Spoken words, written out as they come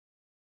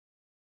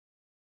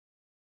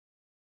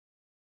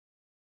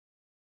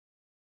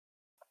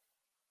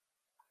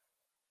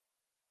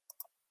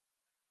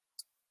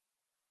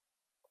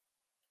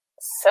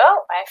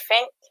So I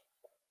think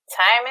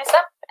time is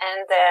up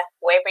and the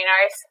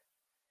webinar is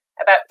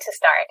about to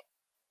start.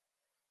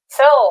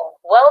 So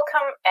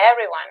welcome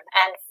everyone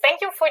and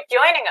thank you for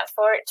joining us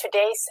for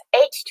today's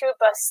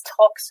H2Bus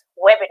Talks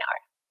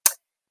webinar.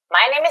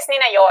 My name is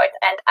Nina Hjort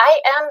and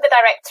I am the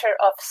Director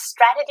of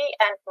Strategy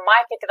and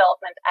Market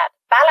Development at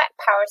Ballard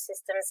Power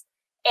Systems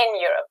in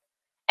Europe,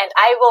 and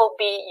I will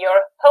be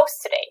your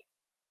host today.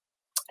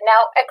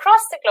 Now,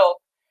 across the globe,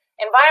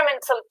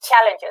 environmental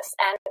challenges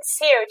and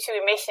CO2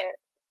 emission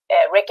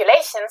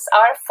regulations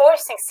are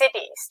forcing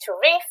cities to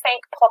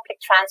rethink public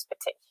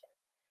transportation.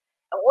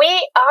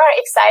 We are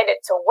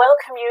excited to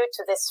welcome you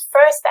to this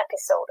first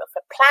episode of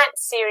a planned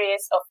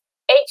series of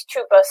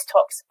H2Bus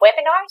Talks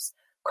webinars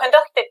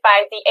conducted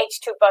by the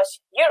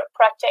H2Bus Europe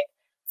project,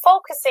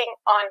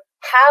 focusing on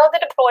how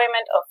the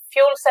deployment of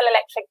fuel cell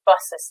electric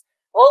buses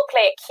will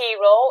play a key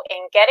role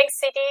in getting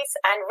cities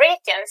and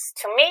regions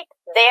to meet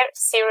their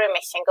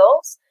zero-emission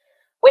goals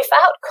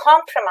without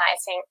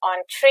compromising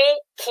on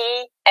three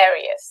key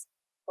areas: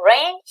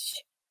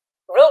 range,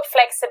 route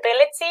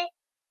flexibility,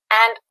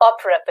 and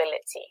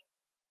operability.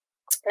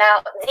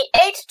 Now, the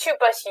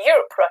H2Bus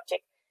Europe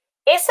project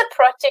is a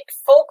project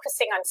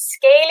focusing on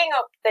scaling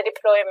up the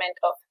deployment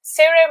of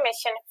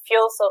zero-emission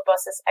fuel cell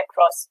buses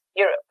across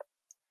Europe.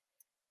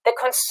 The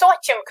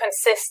consortium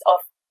consists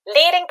of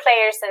leading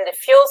players in the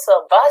fuel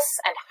cell bus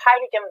and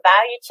hydrogen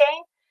value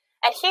chain,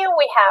 and here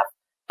we have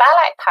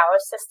Ballard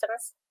Power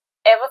Systems,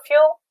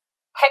 Everfuel,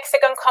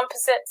 Hexagon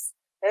Composites,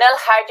 Nel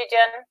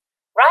Hydrogen,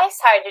 Rise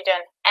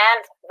Hydrogen,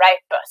 and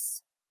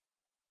Wrightbus.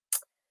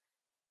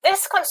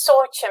 This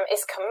consortium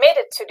is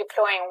committed to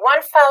deploying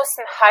 1,000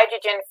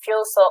 hydrogen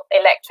fuel cell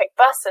electric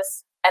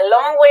buses,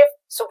 along with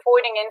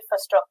supporting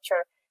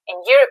infrastructure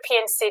in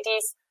European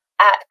cities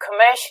at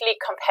commercially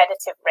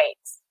competitive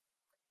rates.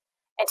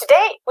 And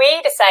today we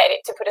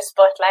decided to put a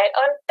spotlight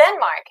on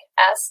Denmark,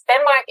 as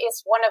Denmark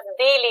is one of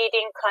the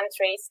leading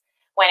countries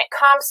when it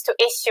comes to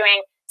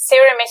issuing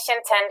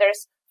zero-emission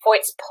tenders for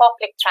its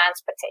public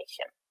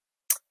transportation.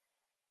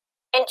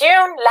 In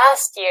June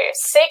last year,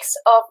 6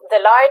 of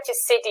the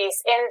largest cities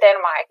in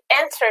Denmark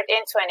entered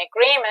into an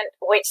agreement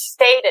which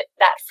stated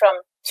that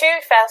from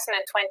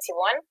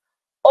 2021,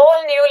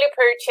 all newly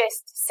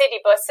purchased city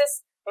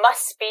buses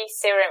must be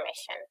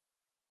zero-emission.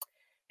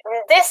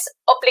 This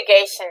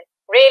obligation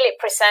really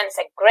presents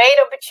a great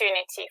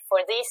opportunity for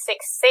these 6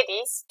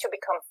 cities to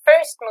become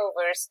first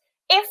movers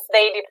if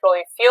they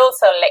deploy fuel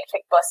cell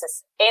electric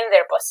buses in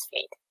their bus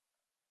fleet.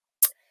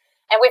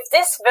 And with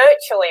this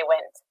virtual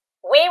event,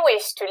 we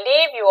wish to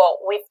leave you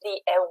all with the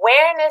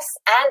awareness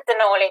and the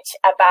knowledge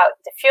about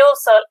the fuel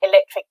cell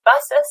electric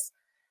buses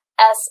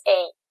as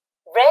a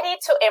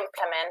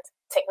ready-to-implement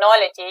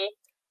technology,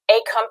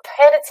 a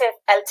competitive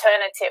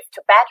alternative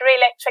to battery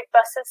electric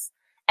buses,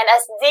 and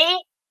as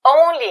the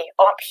only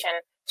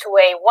option to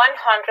a 100%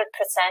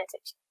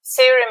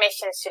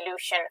 zero-emission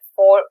solution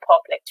for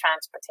public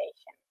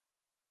transportation.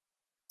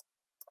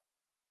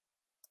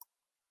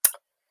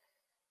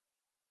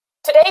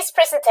 Today's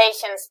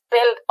presentations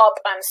build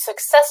up on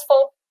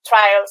successful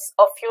trials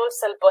of fuel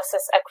cell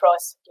buses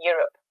across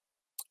Europe.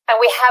 And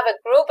we have a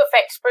group of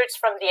experts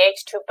from the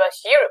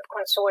H2Bus Europe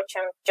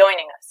consortium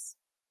joining us.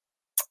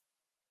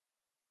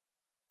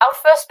 Our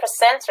first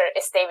presenter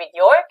is David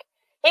York.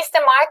 He's the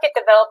Market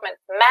Development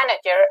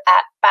Manager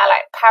at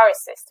Ballard Power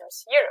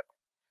Systems Europe.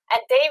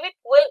 And David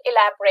will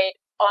elaborate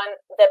on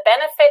the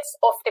benefits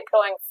of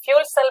deploying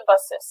fuel cell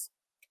buses.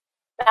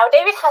 Now,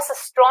 David has a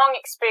strong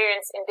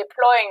experience in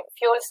deploying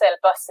fuel cell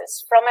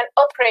buses from an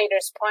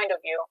operator's point of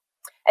view,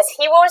 as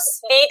he was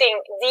leading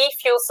the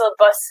fuel cell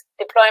bus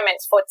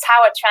deployments for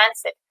Tower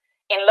Transit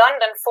in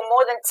London for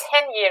more than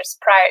 10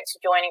 years prior to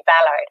joining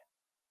Ballard.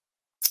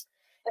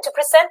 And to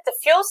present the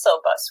fuel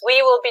cell bus, we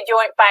will be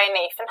joined by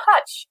Nathan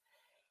Hodge,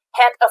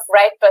 head of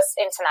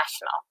Wrightbus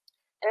International.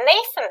 And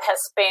Nathan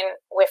has been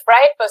with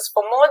Wrightbus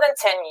for more than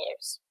 10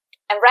 years.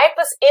 And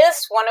Wrightbus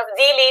is one of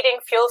the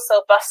leading fuel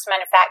cell bus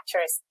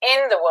manufacturers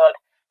in the world,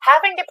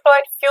 having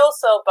deployed fuel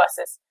cell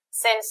buses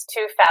since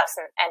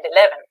 2011.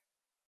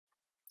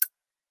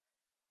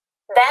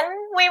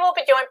 Then we will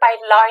be joined by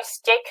Lars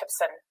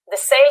Jacobsen, the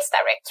sales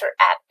director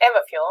at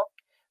Everfuel,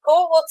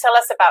 who will tell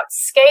us about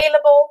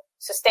scalable,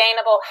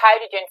 sustainable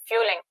hydrogen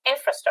fueling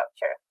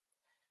infrastructure.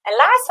 And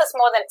Lars has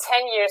more than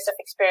 10 years of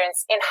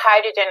experience in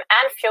hydrogen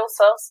and fuel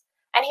cells,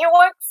 and he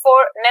worked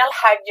for Nel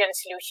Hydrogen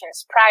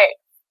Solutions prior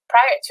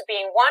to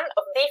being one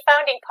of the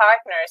founding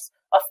partners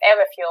of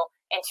Everfuel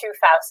in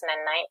 2019.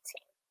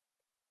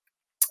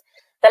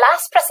 The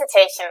last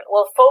presentation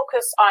will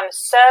focus on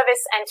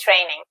service and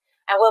training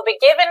and will be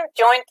given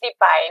jointly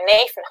by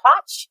Nathan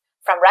Hodge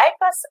from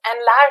Wrightbus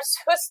and Lars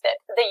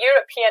Husted, the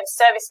European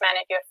Service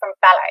Manager from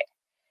Ballard,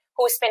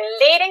 who's been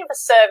leading the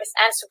service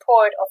and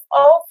support of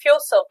all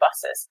fuel cell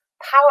buses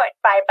powered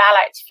by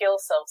Ballard's fuel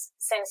cells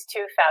since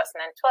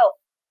 2012.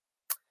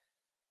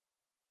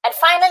 And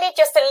finally,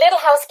 just a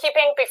little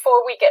housekeeping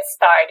before we get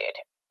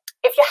started.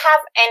 If you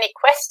have any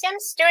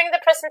questions during the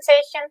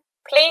presentation,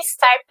 please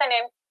type them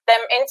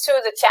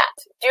into the chat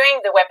during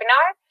the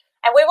webinar,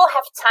 And we will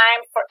have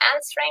time for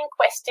answering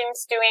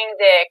questions during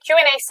the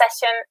Q&A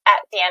session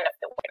at the end of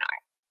the webinar.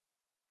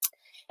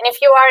 And if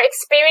you are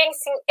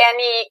experiencing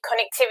any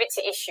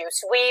connectivity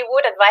issues, we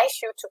would advise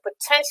you to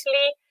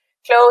potentially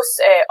close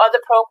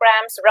other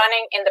programs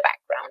running in the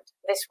background.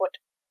 This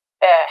would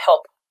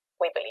help,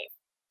 we believe.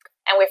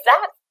 And with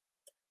that,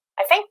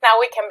 I think now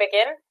we can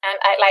begin, and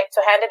I'd like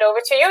to hand it over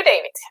to you,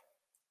 David.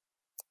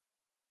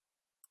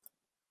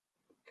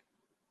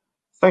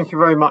 Thank you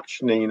very much,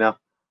 Nina.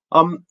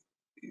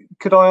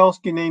 Could I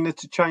ask you, Nina,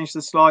 to change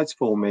the slides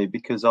for me,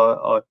 because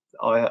I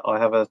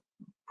have a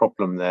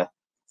problem there.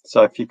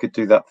 So if you could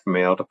do that for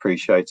me, I'd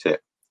appreciate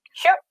it.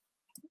 Sure.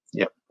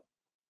 Yeah.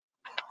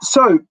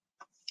 So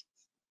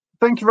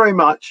thank you very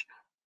much.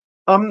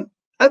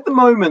 At the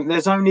moment,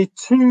 there's only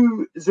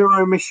 2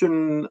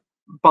 zero-emission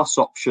bus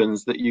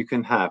options that you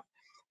can have,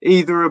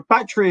 either a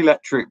battery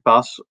electric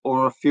bus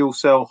or a fuel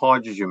cell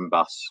hydrogen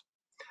bus.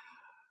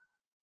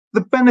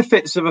 The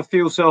benefits of a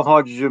fuel cell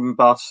hydrogen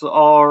bus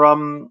are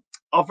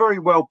very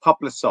well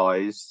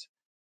publicized.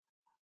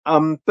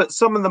 But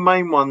some of the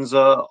main ones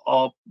are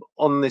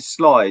on this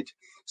slide.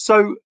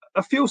 So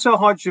a fuel cell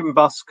hydrogen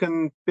bus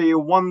can be a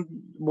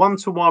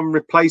one-to-one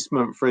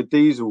replacement for a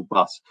diesel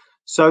bus.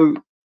 So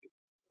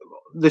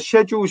the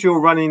schedules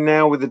you're running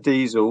now with a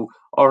diesel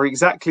are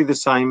exactly the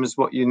same as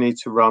what you need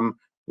to run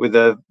with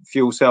a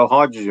fuel cell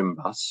hydrogen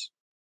bus.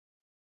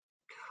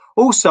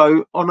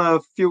 Also, on a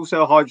fuel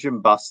cell hydrogen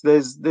bus,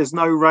 there's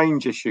no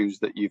range issues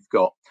that you've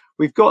got.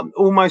 We've got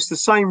almost the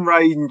same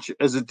range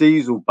as a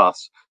diesel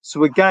bus.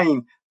 So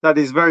again, that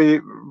is very,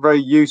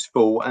 very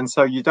useful. And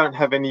so you don't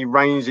have any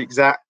range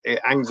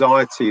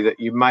anxiety that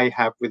you may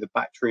have with a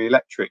battery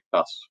electric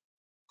bus.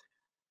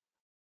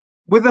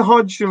 With a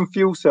hydrogen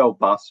fuel cell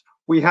bus,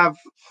 we have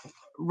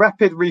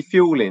rapid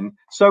refueling.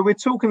 So we're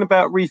talking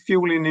about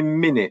refueling in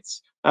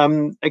minutes.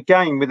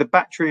 Again, with a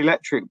battery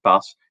electric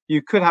bus,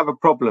 you could have a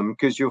problem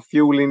because your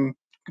fueling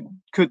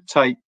could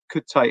take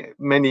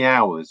many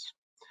hours.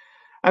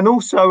 And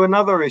also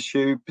another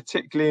issue,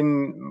 particularly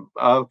in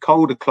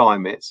colder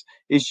climates,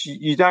 is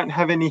you don't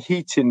have any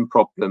heating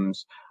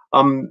problems.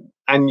 And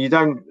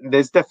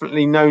there's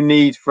definitely no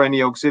need for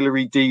any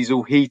auxiliary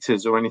diesel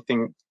heaters or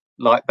anything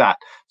like that.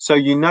 So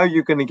you know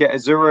you're going to get a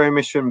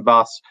zero-emission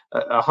bus,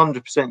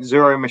 100%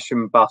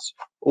 zero-emission bus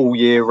all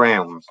year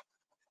round.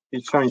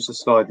 You change the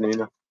slide,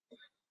 Nina.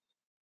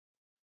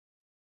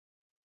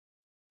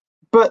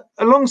 But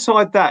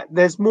alongside that,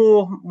 there's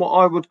more what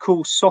I would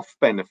call soft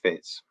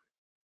benefits.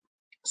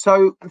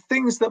 So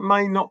things that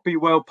may not be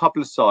well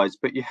publicized,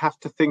 but you have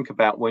to think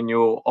about when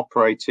you're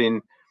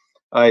operating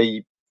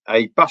a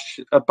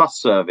bus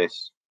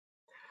service.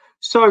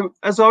 So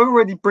as I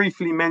already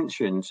briefly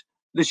mentioned,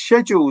 the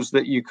schedules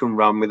that you can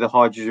run with a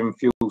hydrogen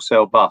fuel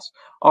cell bus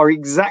are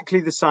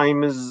exactly the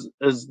same as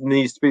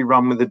needs to be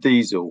run with a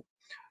diesel.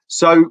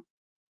 So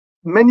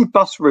many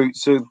bus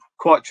routes are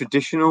quite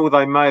traditional.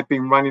 They may have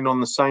been running on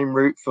the same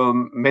route for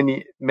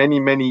many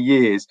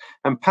years,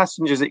 and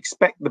passengers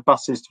expect the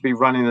buses to be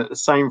running at the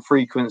same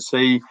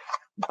frequency,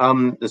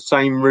 the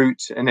same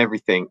route and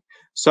everything.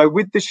 So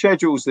with the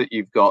schedules that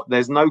you've got,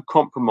 there's no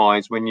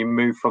compromise when you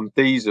move from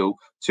diesel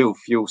to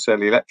fuel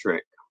cell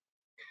electric.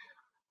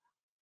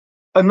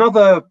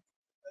 Another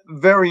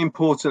very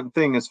important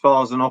thing as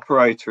far as an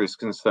operator is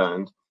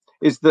concerned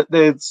is that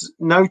there's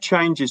no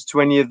changes to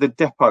any of the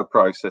depot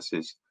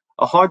processes.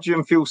 A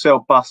hydrogen fuel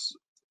cell bus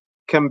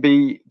can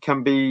be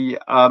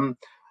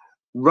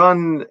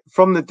run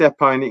from the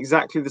depot in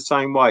exactly the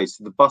same way.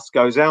 So the bus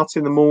goes out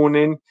in the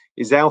morning,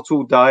 is out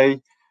all day,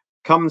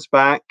 comes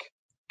back,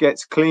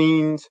 gets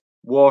cleaned,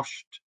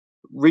 washed,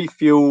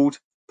 refueled,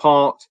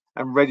 parked,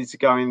 and ready to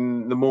go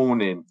in the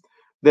morning.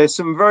 There's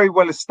some very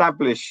well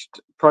established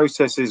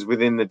processes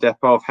within the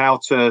depot of how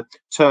to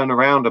turn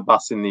around a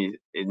bus in the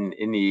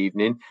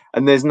evening,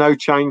 and there's no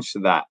change to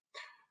that.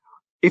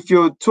 If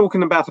you're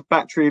talking about a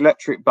battery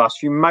electric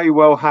bus, you may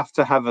well have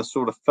to have a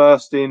sort of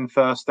first in,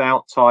 first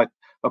out type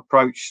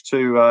approach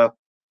to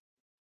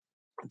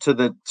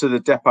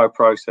the depot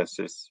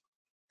processes.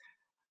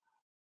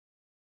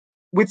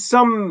 With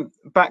some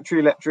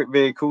battery electric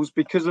vehicles,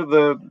 because of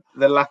the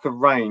lack of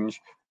range,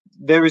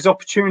 there is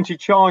opportunity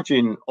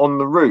charging on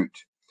the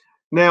route.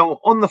 Now,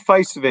 on the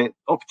face of it,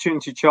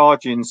 opportunity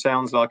charging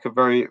sounds like a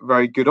very,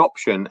 very good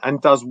option and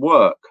does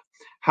work.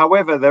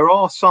 However, there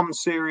are some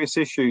serious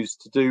issues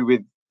to do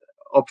with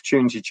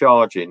opportunity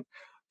charging.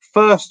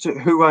 First,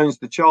 who owns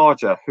the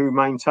charger? Who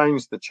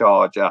maintains the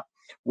charger?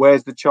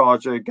 Where's the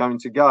charger going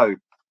to go?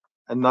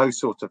 And those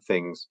sort of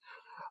things.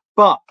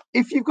 But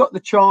if you've got the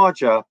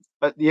charger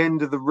at the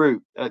end of the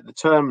route, at the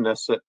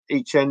terminus at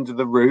each end of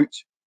the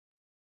route,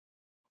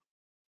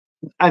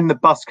 and the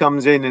bus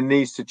comes in and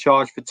needs to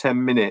charge for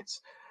 10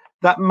 minutes,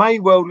 that may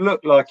well look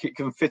like it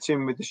can fit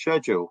in with the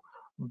schedule.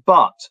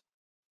 But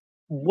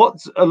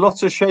a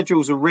lot of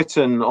schedules are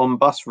written on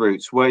bus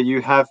routes where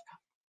you have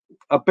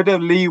a bit of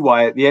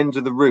leeway at the end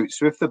of the route.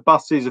 So if the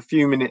bus is a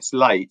few minutes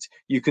late,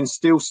 you can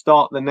still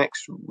start the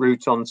next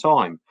route on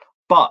time.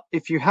 But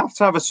if you have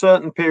to have a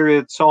certain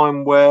period of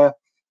time where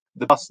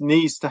the bus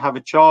needs to have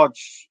a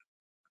charge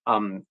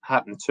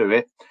happen to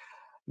it,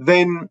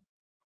 then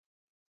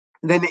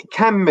it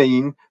can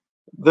mean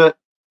that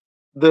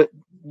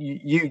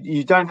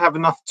you don't have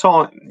enough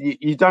time.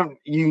 You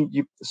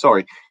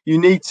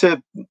need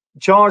to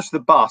charge the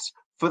bus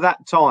for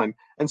that time,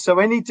 and so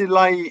any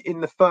delay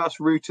in the first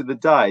route of the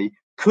day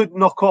could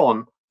knock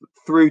on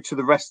through to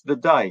the rest of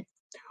the day.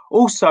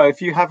 Also,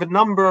 if you have a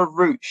number of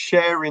routes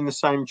sharing the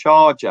same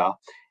charger,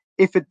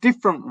 if a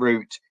different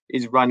route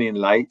is running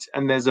late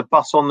and there's a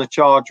bus on the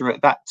charger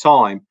at that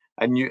time,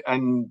 and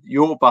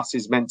your bus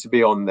is meant to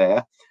be on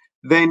there,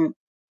 then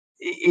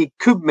it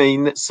could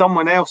mean that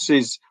someone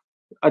else's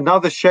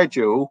another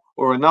schedule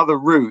or another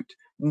route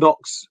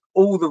knocks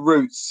all the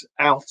routes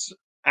out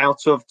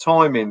of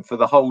timing for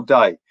the whole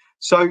day.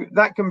 So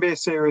that can be a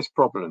serious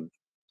problem.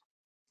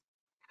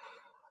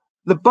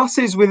 The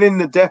buses within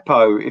the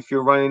depot, if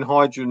you're running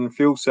hydrogen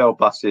fuel cell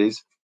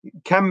buses,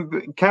 can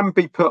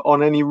be put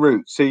on any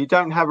route, so you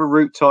don't have a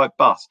route type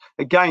bus.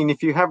 Again,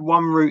 if you have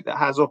one route that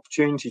has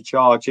opportunity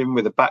charging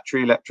with a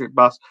battery electric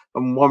bus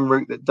and one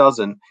route that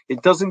doesn't,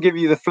 it doesn't give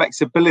you the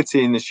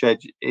flexibility in the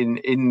schedule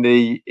in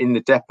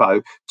the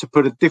depot to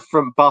put a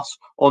different bus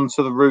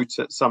onto the route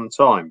at some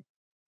time.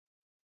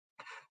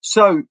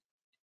 So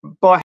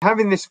by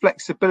having this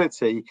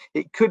flexibility,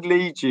 it could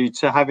lead you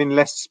to having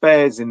less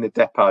spares in the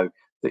depot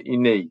that you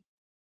need.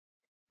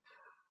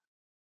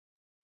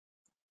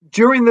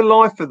 During the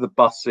life of the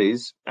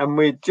buses, and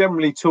we're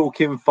generally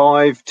talking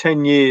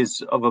 5-10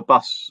 years of a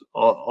bus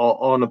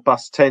on a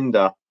bus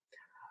tender,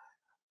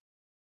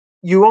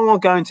 you are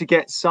going to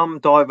get some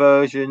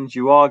diversions,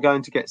 you are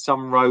going to get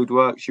some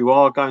roadworks, you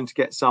are going to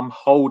get some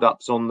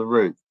hold-ups on the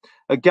route.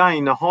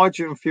 Again, a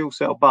hydrogen fuel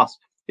cell bus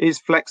is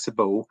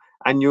flexible,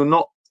 and you're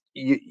not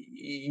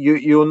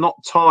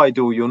tied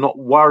or you're not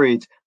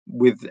worried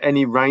with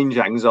any range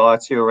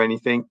anxiety or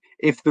anything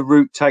if the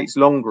route takes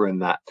longer than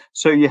that.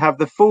 So you have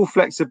the full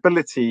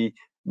flexibility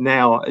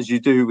now as you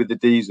do with the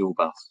diesel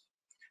bus.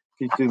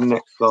 If you do the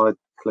next slide,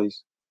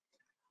 please.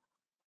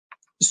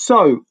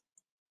 So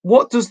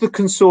what does the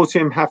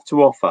consortium have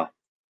to offer?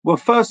 Well,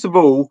 first of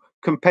all,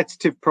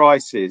 competitive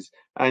prices,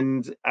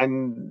 and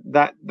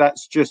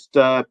that's just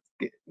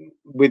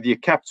with your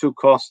capital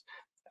cost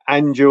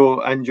and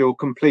your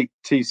complete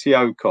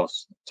TCO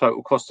cost,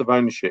 total cost of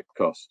ownership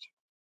cost.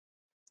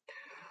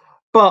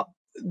 But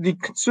the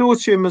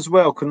consortium as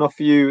well can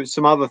offer you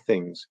some other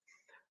things.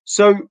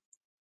 So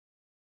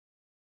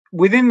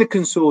within the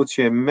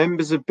consortium,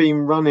 members have been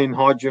running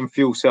hydrogen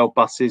fuel cell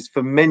buses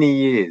for many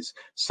years.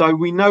 So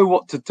we know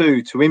what to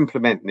do to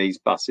implement these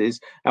buses,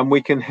 and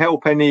we can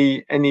help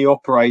any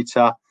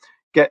operator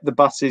get the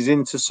buses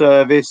into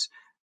service,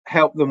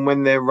 help them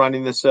when they're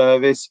running the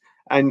service,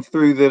 and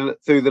through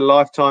the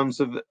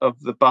lifetimes of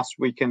the bus,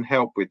 we can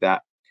help with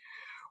that.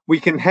 We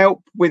can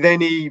help with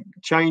any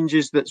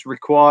changes that's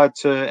required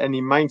to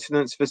any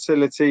maintenance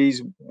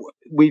facilities.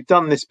 We've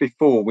done this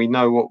before. We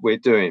know what we're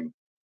doing.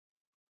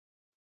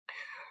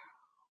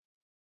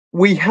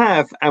 We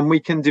have, and we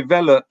can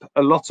develop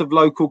a lot of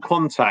local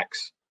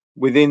contacts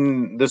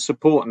within the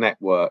support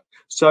network.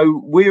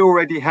 So we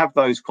already have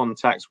those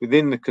contacts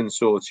within the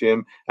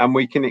consortium, and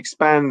we can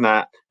expand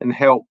that and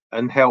help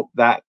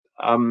that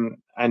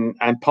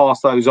and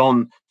pass those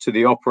on to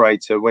the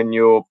operator when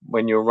you're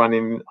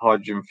running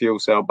hydrogen fuel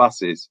cell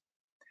buses.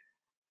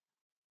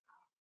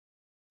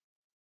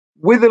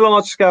 With a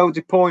large scale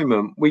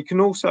deployment, we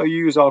can also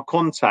use our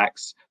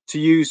contacts to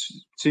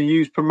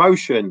use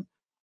promotion.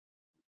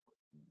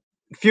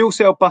 Fuel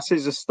cell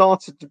buses have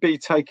started to be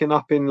taken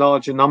up in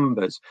larger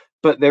numbers,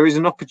 but there is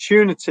an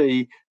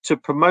opportunity to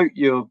promote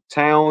your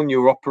town,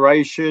 your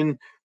operation,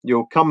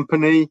 your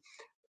company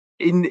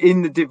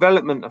in the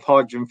development of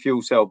hydrogen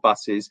fuel cell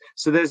buses.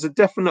 So there's a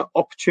definite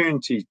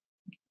opportunity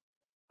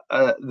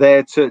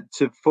there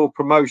for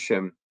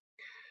promotion.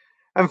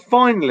 And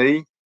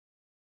finally,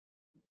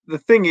 the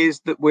thing is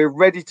that we're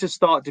ready to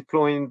start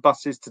deploying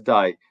buses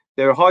today.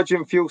 There are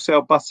hydrogen fuel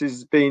cell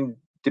buses being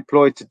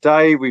deployed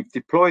today. We've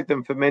deployed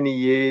them for many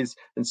years,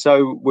 and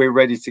so we're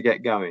ready to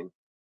get going.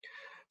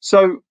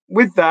 So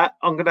with that,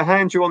 I'm going to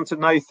hand you on to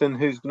Nathan,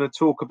 who's going to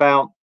talk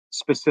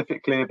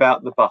specifically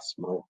about the bus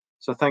more.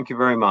 So thank you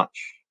very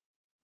much.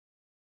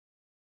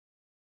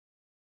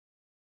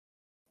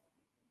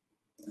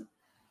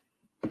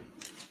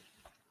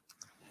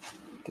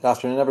 Good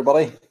afternoon,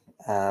 everybody.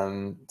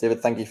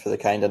 David, thank you for the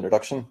kind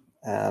introduction.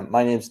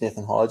 My name is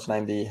Nathan Hodge, and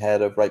I'm the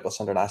head of Wrightbus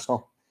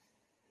International.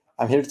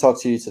 I'm here to talk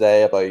to you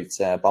today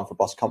about Bamford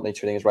Bus Company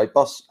trading as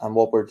Wrightbus and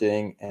what we're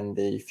doing in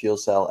the fuel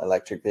cell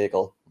electric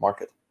vehicle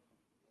market.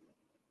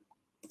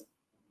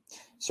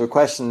 So a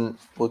question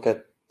we'll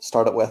get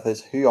started with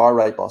is, who are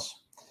Wrightbus?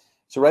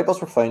 So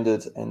Wrightbus were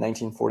founded in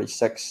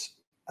 1946,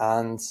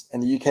 and in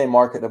the UK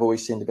market have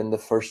always seemed to have been the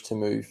first to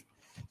move.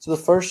 So the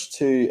first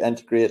to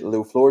integrate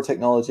low floor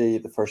technology,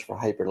 the first for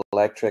hybrid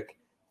electric,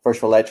 first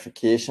for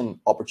electrification,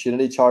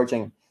 opportunity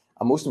charging,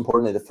 and most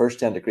importantly, the first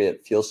to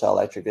integrate fuel cell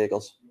electric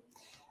vehicles.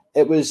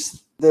 It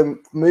was the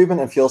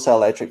movement in fuel cell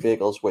electric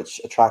vehicles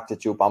which attracted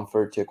Joe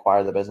Bamford to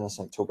acquire the business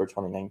in October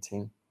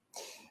 2019.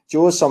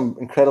 Joe has some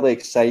incredibly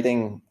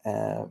exciting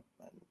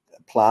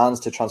plans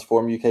to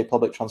transform UK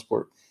public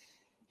transport.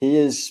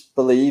 He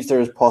believes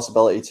there is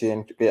possibility to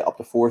integrate up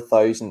to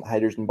 4,000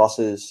 hydrogen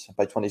buses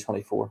by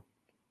 2024.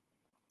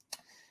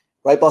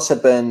 Wrightbus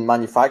had been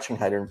manufacturing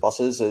hydrogen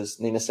buses, as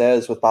Nina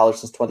says, with Ballard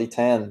since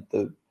 2010.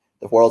 The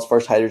world's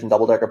first hydrogen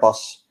double-decker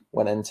bus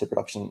went into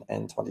production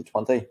in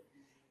 2020.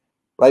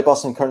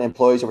 Wrightbus currently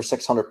employs over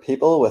 600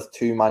 people with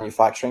 2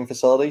 manufacturing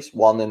facilities,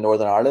 one in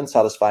Northern Ireland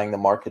satisfying the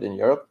market in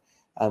Europe,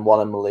 and one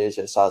in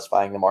Malaysia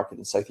satisfying the market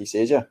in Southeast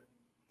Asia.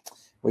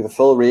 We have a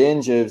full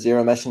range of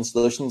zero-emission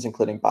solutions,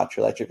 including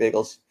battery electric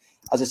vehicles.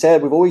 As I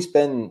said, we've always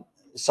been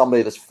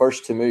somebody that's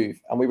first to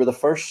move, and we were the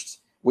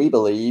first, we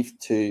believe,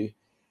 to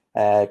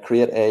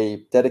create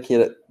a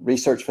dedicated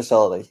research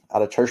facility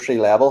at a tertiary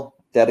level,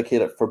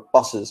 dedicated for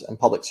buses and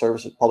public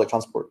services, public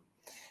transport.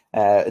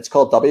 It's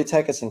called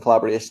WTech. It's in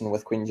collaboration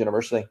with Queen's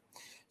University.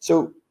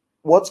 So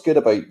what's good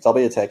about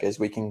WTech is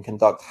we can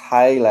conduct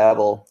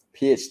high-level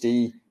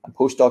PhD and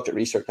postdoctorate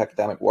research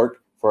academic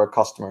work for our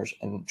customers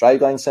in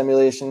driveline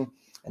simulation,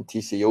 and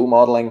TCO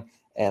modeling,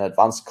 and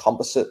advanced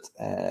composite,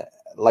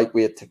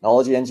 lightweight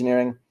technology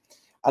engineering.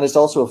 And it's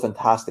also a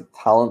fantastic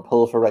talent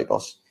pool for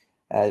Wrightbus.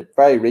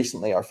 Very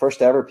recently, our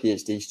first ever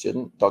PhD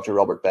student, Dr.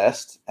 Robert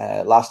Best,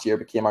 last year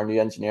became our new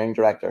engineering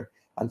director.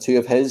 And 2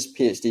 of his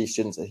PhD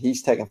students that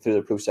he's taken through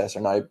the process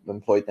are now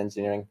employed in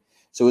engineering.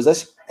 So as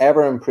this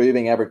ever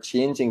improving, ever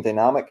changing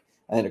dynamic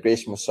and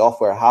integration with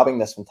software, having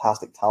this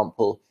fantastic talent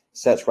pool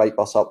sets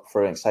Wrightbus up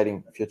for an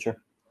exciting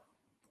future.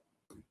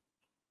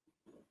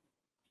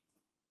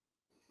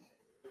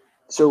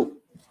 So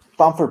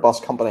Bamford Bus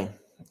Company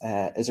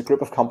is a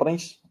group of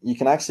companies. You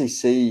can actually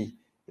see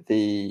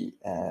the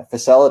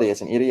facility.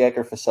 It's an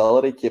 80-acre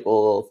facility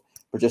capable of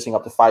producing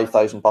up to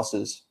 5,000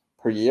 buses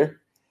per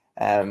year.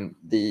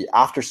 The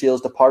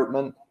after-sales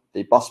department,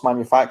 the bus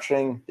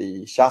manufacturing,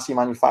 the chassis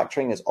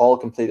manufacturing is all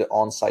completed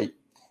on site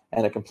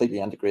in a completely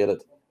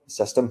integrated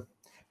system.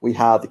 We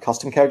have the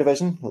custom care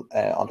division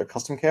under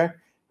custom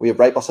care. We have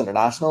Wrightbus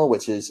International,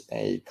 which is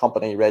a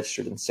company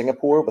registered in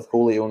Singapore with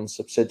wholly owned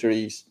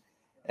subsidiaries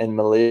in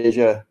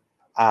Malaysia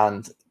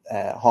and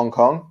Hong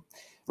Kong.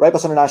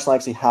 Wrightbus International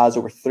actually has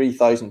over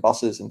 3,000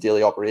 buses in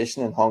daily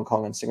operation in Hong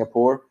Kong and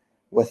Singapore,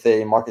 with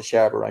a market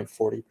share of around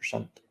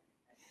 40%.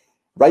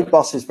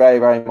 Wrightbus is very,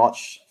 very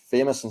much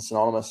famous and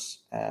synonymous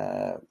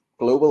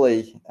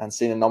globally, and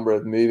seen a number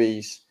of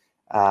movies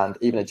and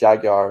even a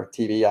Jaguar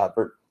TV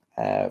advert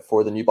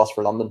for the new bus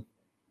for London.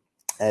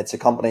 It's a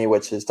company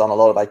which has done a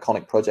lot of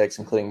iconic projects,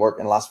 including work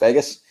in Las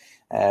Vegas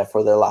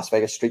for the Las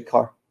Vegas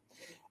streetcar.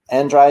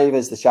 N-Drive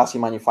is the chassis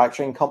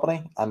manufacturing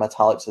company, and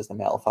Metallics is the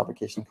metal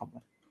fabrication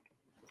company.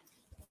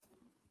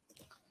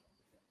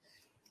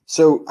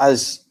 So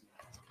as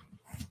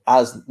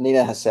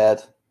Nina has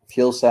said,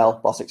 fuel cell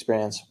bus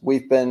experience.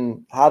 We've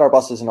had our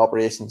buses in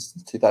operation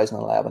since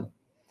 2011.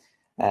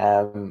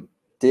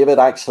 David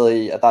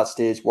actually at that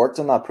stage worked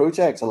on that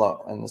project a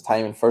lot in his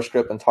time in First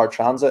Group and Tar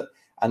Transit,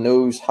 and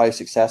knows how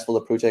successful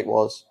the project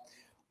was.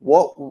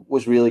 What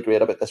was really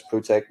great about this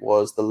project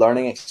was the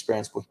learning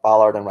experience both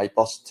Ballard and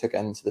Wrightbus took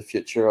into the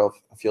future of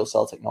fuel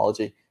cell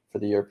technology for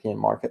the European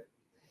market.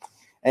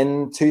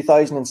 In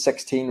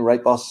 2016,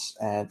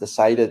 Wrightbus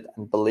decided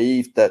and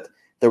believed that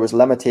there was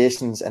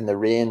limitations in the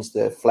range,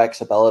 the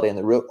flexibility, and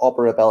the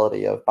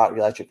operability of battery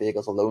electric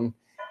vehicles alone,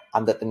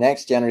 and that the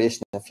next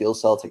generation of fuel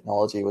cell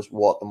technology was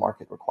what the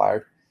market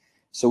required.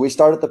 So we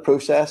started the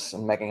process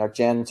in making our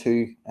Gen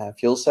 2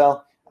 fuel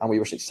cell, and we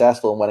were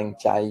successful in winning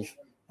Jive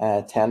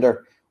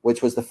tender,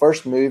 which was the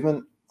first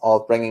movement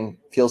of bringing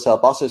fuel cell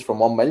buses from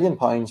 £1 million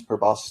per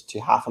bus to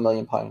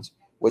 £500,000,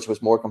 which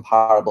was more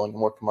comparable and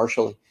more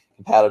commercially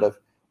competitive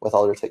with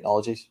other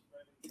technologies.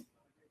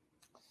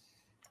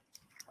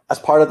 As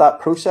part of that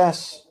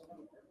process,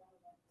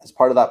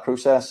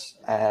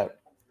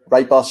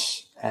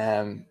 Wrightbus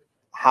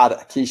had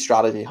a key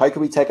strategy. How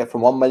could we take it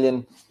from €1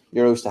 million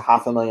to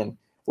 £500,000?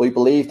 We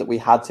believed that we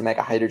had to make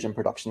a hydrogen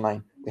production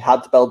line. We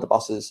had to build the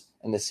buses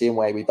in the same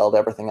way we build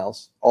everything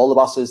else. All the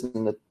buses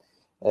in the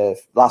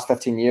last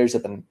 15 years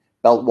have been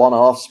built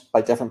one-offs by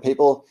different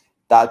people.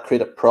 That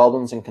created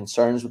problems and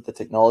concerns with the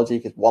technology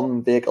because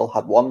one vehicle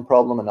had one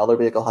problem, another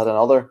vehicle had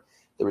another.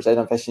 There was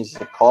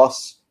inefficiencies of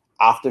costs,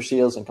 after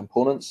sales and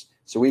components.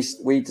 So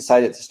we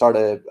decided to start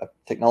a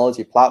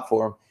technology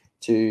platform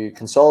to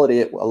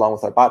consolidate along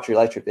with our battery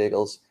electric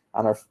vehicles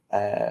and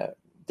our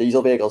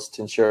diesel vehicles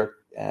to ensure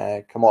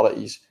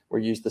commodities were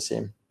used the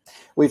same.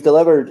 We've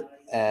delivered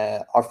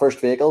our first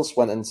vehicles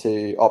went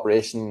into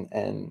operation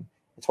in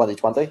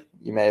 2020.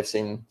 You may have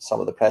seen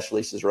some of the press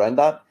releases around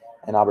that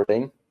in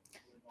Aberdeen.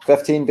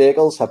 15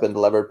 vehicles have been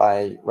delivered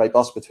by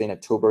Wrightbus between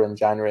October and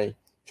January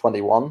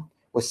 21,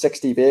 with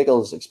 60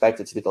 vehicles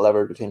expected to be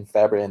delivered between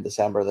February and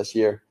December this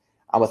year,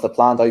 and with a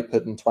planned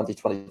output in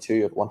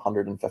 2022 of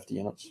 150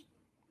 units.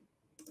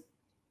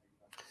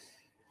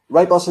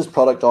 Wrightbus's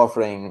product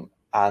offering,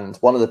 and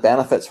one of the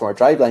benefits from our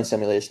driveline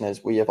simulation,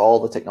 is we have all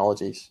the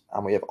technologies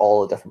and we have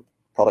all the different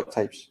product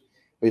types.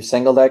 We have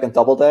single deck and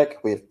double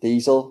deck, we have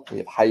diesel, we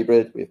have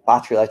hybrid, we have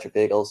battery electric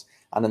vehicles,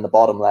 and in the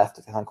bottom left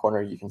hand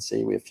corner you can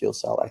see we have fuel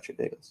cell electric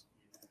vehicles.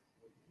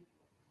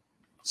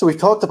 So we've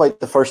talked about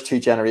the first two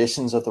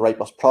generations of the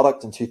rethink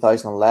product in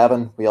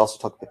 2011. We also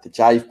talked about the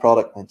Jive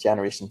product in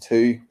generation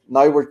 2.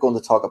 Now we're going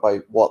to talk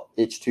about what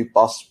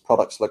H2Bus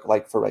products look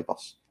like for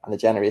rethink and the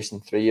generation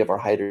 3 of our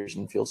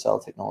hydrogen fuel cell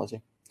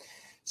technology.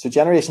 So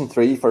generation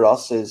 3 for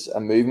us is a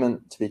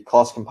movement to be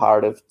cost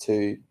comparative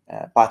to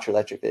battery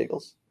electric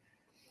vehicles.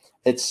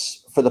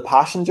 It's for the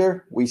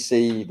passenger, we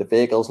see the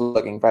vehicles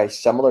looking very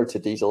similar to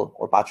diesel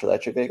or battery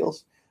electric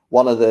vehicles.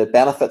 One of the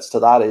benefits to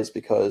that is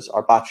because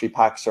our battery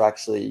packs are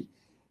actually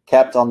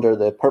kept under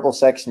the purple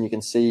section you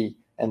can see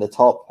in the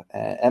top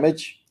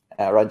image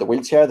around the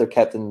wheelchair. They're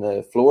kept in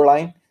the floor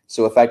line,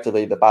 so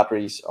effectively the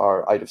batteries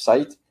are out of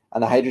sight,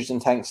 and the hydrogen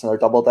tanks in our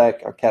double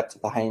deck are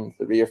kept behind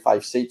the rear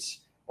 5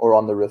 seats or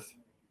on the roof.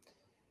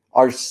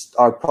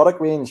 Our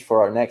product range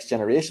for our next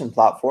generation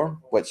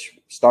platform, which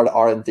started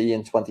R&D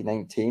in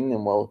 2019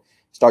 and will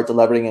start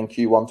delivering in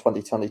Q1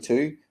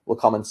 2022, will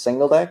come in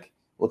single deck,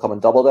 will come in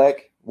double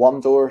deck,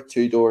 1-door,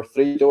 2-door,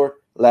 3-door,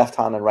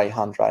 left-hand and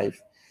right-hand drive.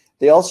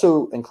 They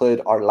also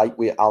include our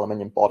lightweight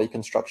aluminium body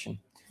construction.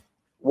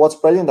 What's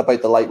brilliant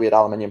about the lightweight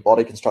aluminium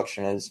body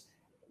construction is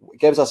it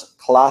gives us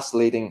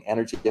class-leading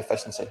energy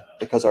efficiency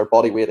because our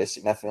body weight is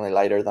significantly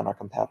lighter than our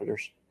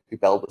competitors who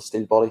build with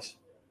steel bodies.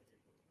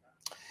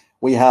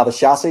 We have a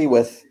chassis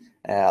with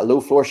a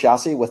low-floor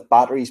chassis with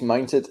batteries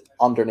mounted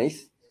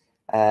underneath,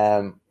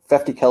 50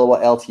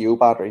 kilowatt LTO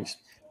batteries.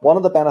 One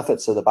of the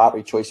benefits of the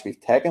battery choice we've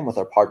taken with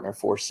our partner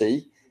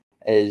 4C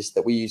is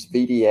that we use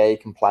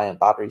VDA compliant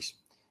batteries.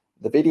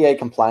 The VDA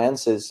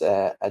compliance is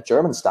a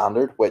German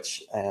standard,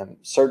 which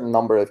certain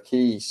number of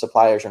key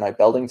suppliers are now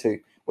building to,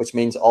 which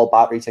means all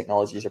battery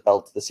technologies are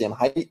built to the same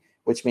height,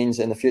 which means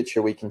in the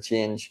future we can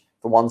change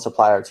from one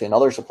supplier to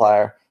another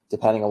supplier,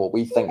 depending on what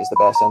we think is the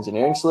best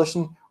engineering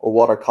solution or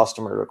what our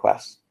customer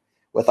requests,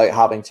 without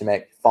having to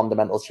make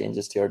fundamental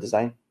changes to our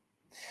design.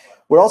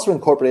 We're also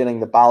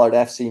incorporating the Ballard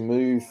FC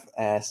Move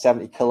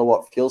 70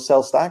 kilowatt fuel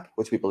cell stack,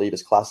 which we believe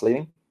is class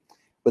leading.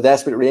 With an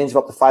estimated range of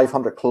up to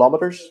 500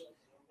 kilometers,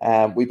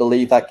 we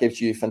believe that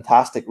gives you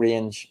fantastic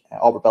range,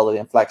 operability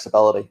and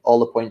flexibility, all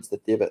the points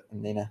that David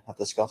and Nina have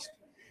discussed.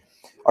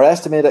 Our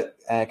estimated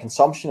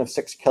consumption of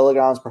 6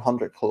 kilograms per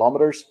 100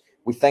 kilometers,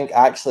 we think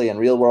actually in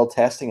real world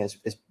testing is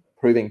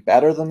proving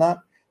better than that.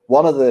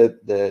 One of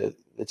the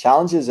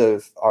challenges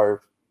of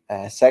our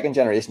second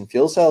generation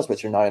fuel cells,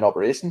 which are now in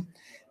operation,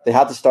 they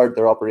had to start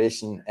their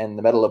operation in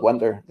the middle of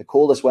winter, the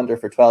coldest winter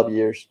for 12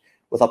 years,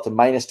 with up to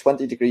minus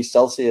 20 degrees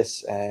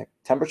Celsius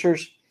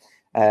temperatures.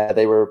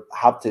 They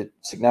had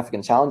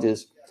significant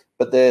challenges,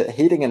 but the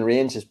heating and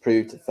range has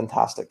proved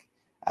fantastic.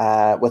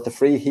 With the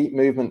free heat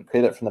movement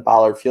created from the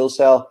Ballard fuel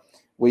cell,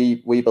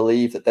 we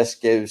believe that this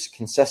gives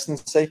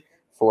consistency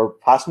for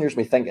passengers.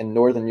 We think in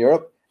Northern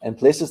Europe, in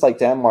places like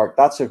Denmark,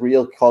 that's a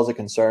real cause of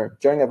concern.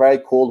 During a very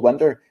cold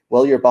winter,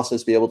 will your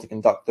buses be able to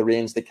conduct the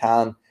range they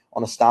can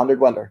on a standard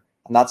winter?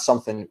 And that's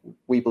something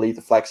we believe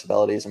the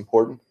flexibility is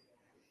important.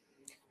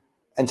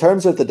 In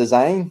terms of the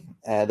design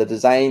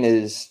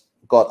is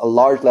got a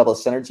large level of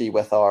synergy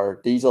with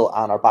our diesel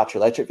and our battery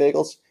electric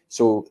vehicles.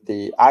 So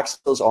the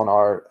axles on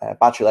our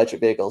battery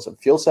electric vehicles and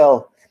fuel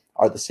cell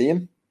are the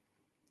same.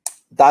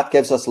 That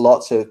gives us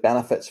lots of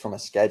benefits from a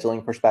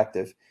scheduling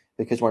perspective,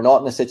 because we're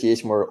not in a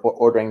situation where we're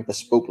ordering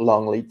bespoke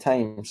long lead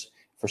times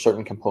for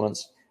certain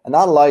components. And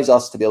that allows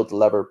us to be able to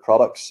deliver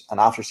products and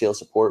after sales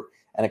support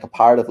in a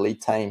comparative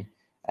lead time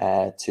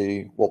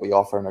to what we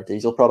offer in our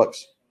diesel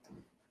products.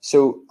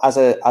 So as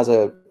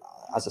a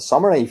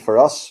summary for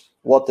us,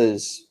 what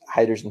does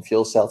hydrogen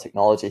fuel cell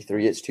technology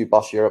through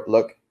H2Bus Europe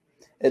look?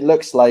 It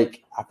looks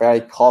like a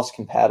very cost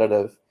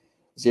competitive,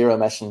 zero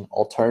emission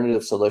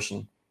alternative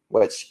solution,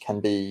 which can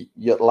be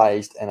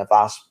utilized in a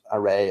vast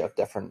array of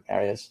different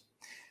areas.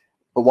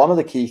 But one of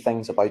the key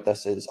things about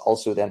this is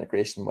also the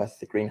integration with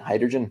the green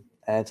hydrogen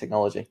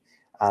technology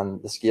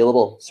and the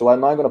scalable. So I'm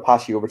now going to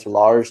pass you over to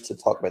Lars to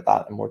talk about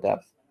that in more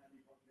depth.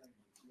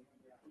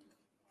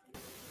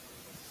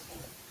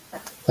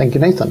 Thank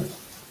you, Nathan.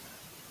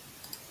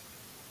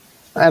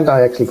 And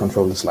I actually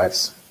control the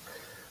slides.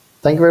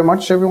 Thank you very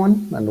much,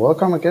 everyone, and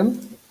welcome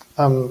again.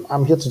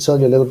 I'm here to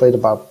tell you a little bit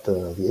about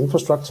the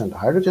infrastructure and the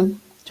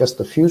hydrogen. Just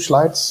a few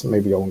slides,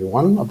 maybe only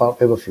one, about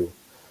Everfuel.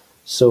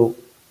 So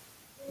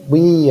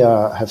we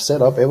have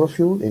set up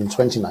Everfuel in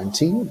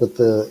 2019 with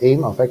the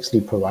aim of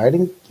actually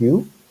providing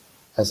you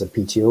as a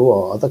PTO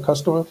or other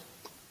customer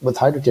with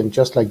hydrogen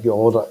just like you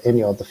order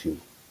any other fuel.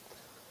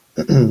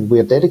 We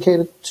are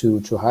dedicated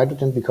to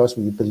hydrogen because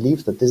we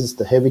believe that this is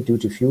the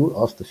heavy-duty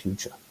fuel of the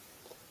future.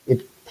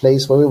 It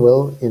plays very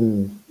well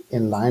in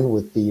line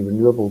with the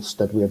renewables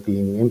that we are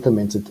being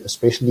implemented,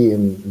 especially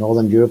in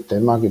Northern Europe,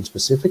 Denmark in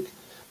specific,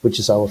 which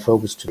is our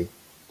focus today.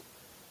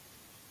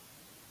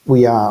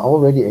 We are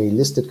already a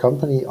listed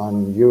company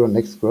on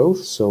Euronext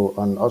Growth, so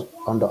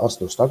on the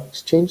Oslo Stock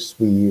Exchange.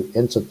 We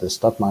entered the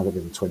stock market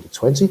in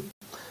 2020,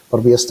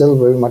 but we are still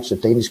very much a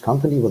Danish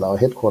company with our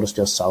headquarters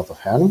just south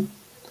of Herning.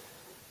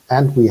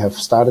 And we have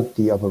started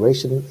the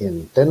operation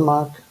in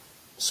Denmark,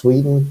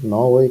 Sweden,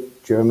 Norway,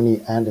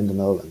 Germany, and in the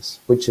Netherlands,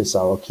 which is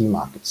our key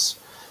markets.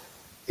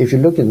 If you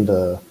look in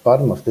the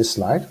bottom of this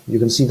slide, you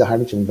can see the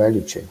hydrogen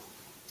value chain.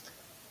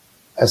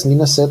 As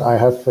Nina said, I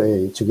have,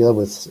 together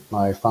with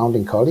my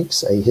founding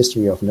colleagues, a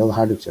history of Nel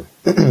Hydrogen.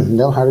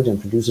 Nel Hydrogen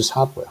produces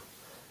hardware.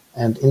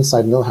 And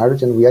inside Nel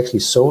Hydrogen, we actually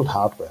sold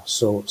hardware.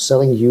 So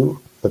selling you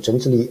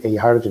potentially a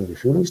hydrogen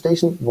refueling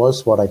station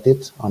was what I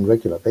did on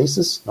regular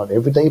basis, not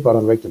every day, but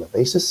on regular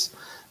basis.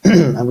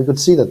 And we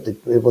could see that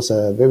it was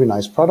a very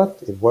nice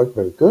product. It worked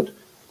very good.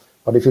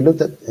 But if you looked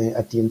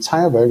at the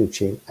entire value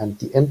chain and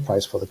the end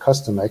price for the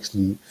customer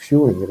actually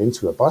fueling it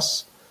into a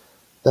bus,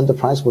 then the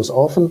price was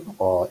often,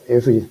 or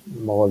every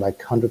more like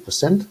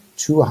 100%,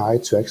 too high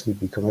to actually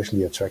be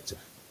commercially attractive.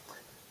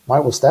 Why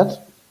was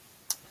that?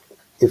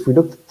 If we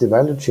looked at the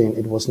value chain,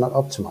 it was not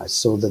optimized.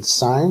 So the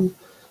design,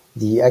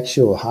 the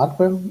actual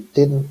hardware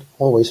didn't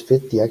always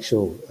fit the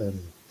actual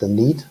the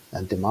need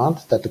and demand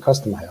that the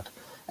customer had.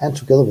 And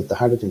together with the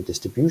hydrogen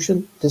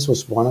distribution, this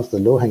was one of the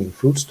low-hanging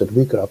fruits that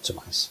we could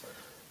optimize.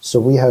 So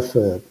we have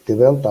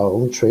developed our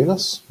own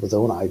trailers with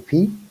our own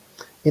IP,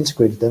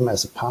 integrated them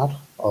as a part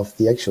of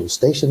the actual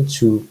station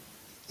to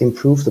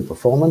improve the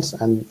performance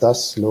and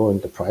thus lowering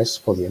the price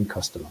for the end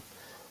customer.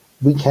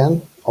 We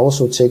can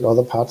also take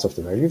other parts of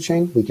the value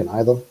chain. We can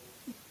either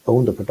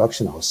own the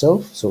production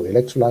ourselves, so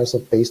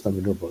electrolyzer based on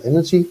renewable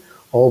energy,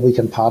 or we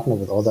can partner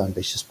with other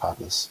ambitious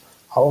partners.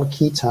 Our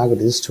key target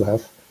is to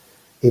have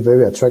a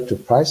very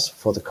attractive price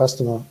for the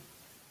customer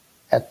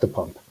at the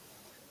pump.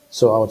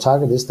 So our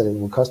target is that it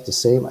will cost the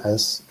same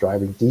as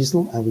driving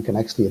diesel, and we can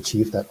actually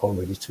achieve that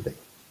already today.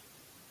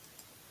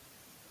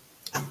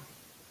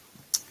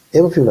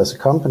 Everfuel as a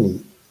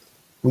company,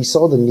 we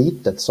saw the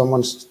need that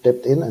someone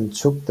stepped in and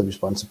took the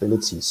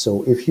responsibility.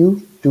 So if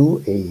you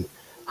do a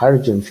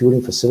hydrogen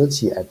fueling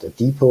facility at a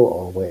depot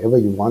or wherever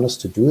you want us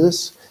to do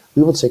this,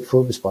 we will take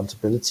full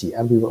responsibility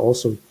and we will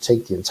also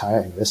take the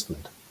entire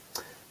investment.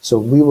 So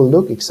we will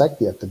look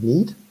exactly at the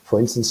need. For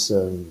instance,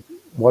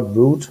 what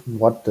route,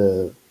 what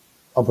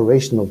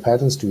operational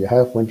patterns do you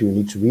have? When do you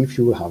need to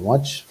refuel? How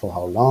much? For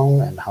how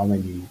long? And how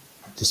many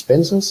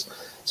dispensers?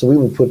 So we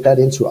will put that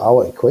into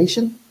our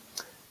equation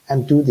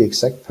and do the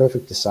exact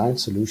perfect design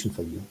solution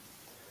for you.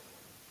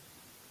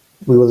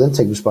 We will then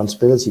take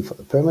responsibility for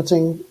the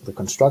permitting, the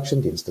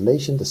construction, the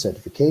installation, the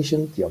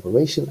certification, the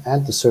operation,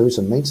 and the service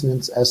and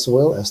maintenance, as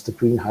well as the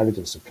green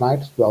hydrogen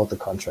supplied throughout the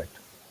contract.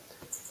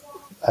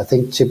 I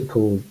think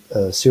typical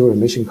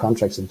zero-emission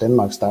contracts in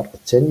Denmark start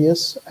with 10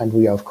 years, and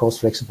we are of course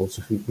flexible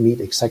to meet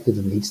exactly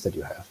the needs that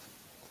you have.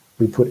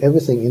 We put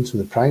everything into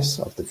the price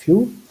of the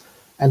fuel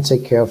and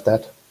take care of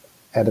that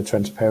at a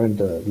transparent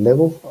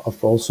level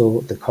of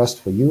also the cost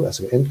for you as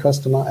an end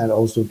customer, and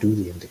also do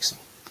the indexing.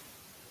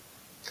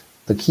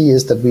 The key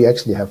is that we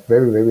actually have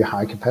very, very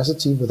high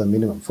capacity with a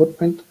minimum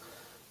footprint,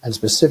 and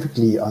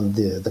specifically on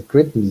the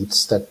grid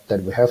needs that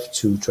we have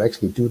to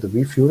actually do the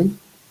refueling,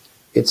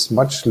 it's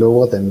much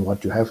lower than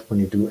what you have when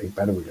you do a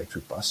battery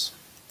electric bus.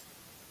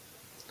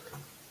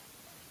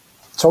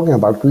 Talking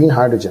about green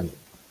hydrogen,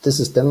 this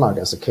is Denmark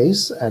as a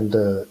case, and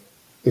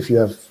if you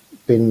have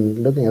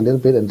been looking a little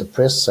bit in the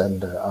press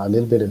and are a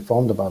little bit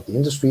informed about the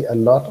industry, a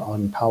lot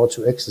on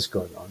Power-to-X is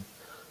going on.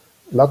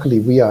 Luckily,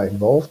 we are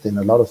involved in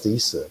a lot of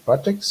these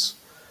projects.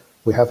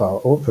 We have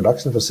our own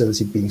production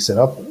facility being set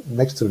up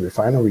next to the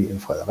refinery in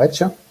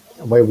Fredericia,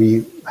 where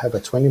we have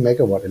a 20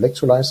 megawatt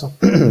electrolyzer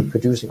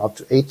producing up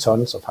to 8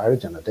 tons of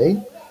hydrogen a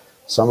day.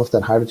 Some of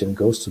that hydrogen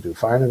goes to the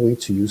refinery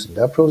to use in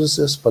their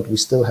processes, but we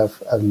still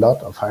have a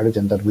lot of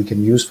hydrogen that we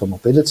can use for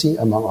mobility,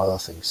 among other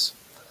things.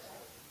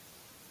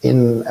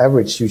 In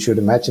average, you should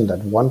imagine that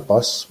one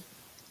bus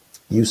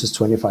uses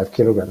 25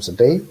 kilograms a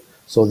day,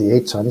 so the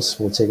 8 tons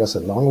will take us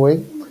a long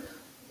way.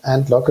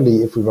 And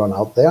luckily, if we run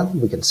out there,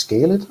 we can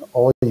scale it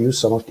or use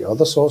some of the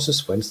other sources.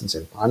 For instance,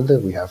 in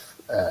Brande, we have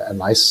a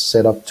nice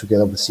setup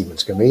together with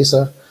Siemens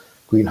Gamesa.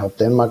 Green Hub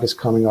Denmark is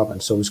coming up,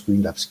 and so is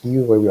Green Lab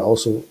Skive, where we're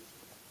also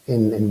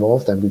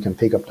involved, and we can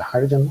pick up the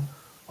hydrogen.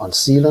 On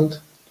Zealand,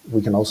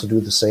 we can also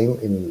do the same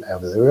in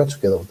Avedøre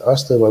together with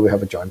Ørsted, where we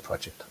have a joint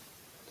project.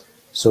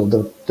 So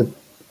the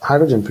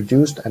hydrogen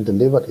produced and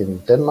delivered in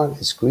Denmark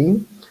is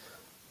green,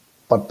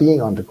 but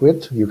being on the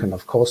grid, you can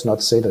of course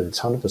not say that it's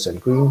 100%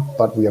 green,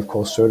 but we of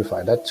course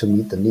certify that to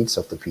meet the needs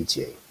of the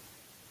PTA.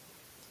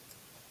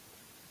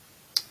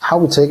 How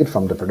we take it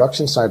from the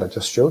production side I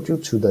just showed you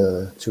to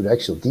the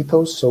actual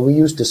depots. So we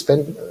use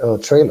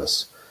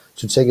trailers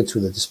to take it to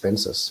the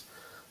dispensers.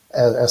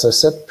 As I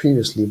said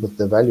previously with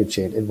the value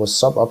chain, it was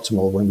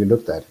suboptimal when we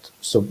looked at it.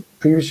 So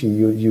previously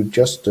you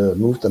just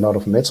moved a lot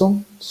of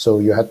metal, so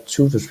you had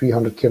 200 to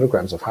 300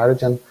 kilograms of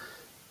hydrogen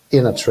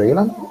in a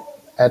trailer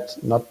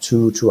at not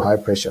too high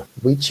pressure.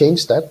 We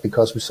changed that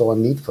because we saw a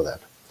need for that.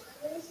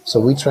 So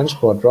we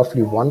transport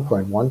roughly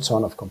 1.1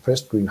 ton of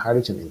compressed green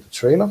hydrogen in the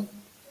trailer,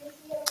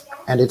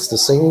 and it's the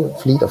same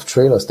fleet of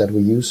trailers that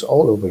we use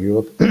all over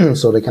Europe,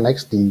 so they can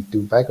actually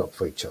do backup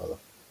for each other.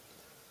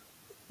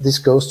 This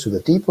goes to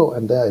the depot,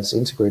 and there it's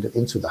integrated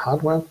into the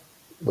hardware,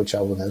 which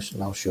I will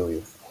now show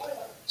you.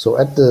 So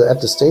at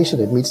the station,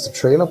 it meets the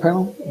trailer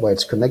panel, where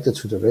it's connected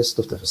to the rest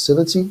of the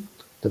facility.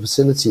 The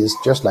facility is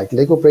just like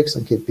Lego bricks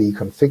and can be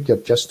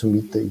configured just to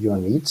meet your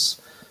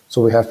needs.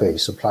 So we have a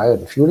supplier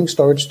and fueling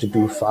storage to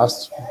do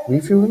fast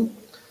refueling.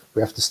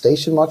 We have the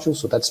station module,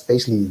 so that's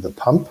basically the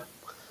pump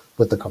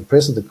with the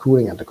compressor, the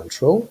cooling, and the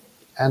control.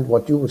 And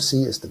what you would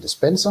see is the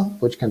dispenser,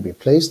 which can be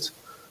placed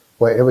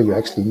wherever you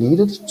actually need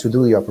it to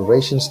do the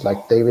operations,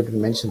 like David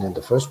mentioned in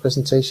the first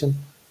presentation,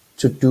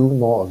 to do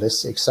more or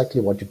less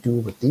exactly what you do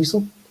with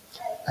diesel.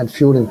 And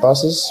fueling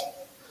buses,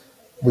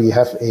 we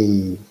have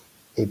a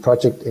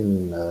project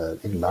in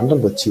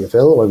London with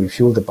TfL where we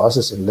fuel the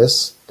buses in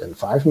less than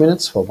 5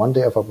 minutes for 1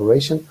 day of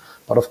operation.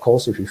 But of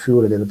course, if you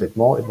fuel a little bit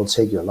more, it will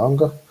take you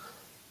longer.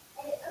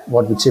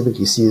 What we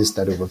typically see is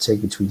that it will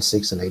take between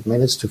 6 and 8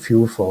 minutes to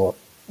fuel for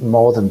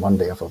more than 1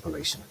 day of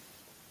operation.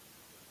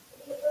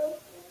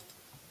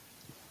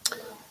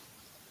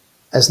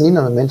 As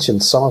Nina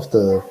mentioned, some of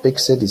the big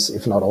cities,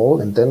 if not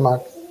all, in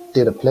Denmark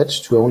did a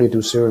pledge to only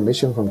do zero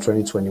emission from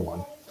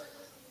 2021.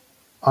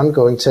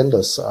 Ongoing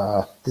tenders,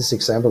 this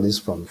example is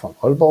from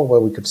Aalborg, where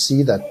we could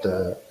see that,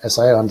 as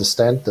I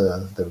understand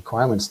the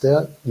requirements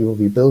there, you will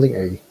be building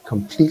a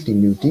completely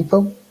new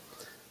depot.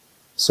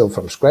 So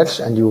from scratch,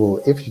 and you will,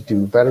 if you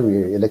do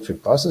battery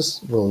electric buses,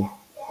 will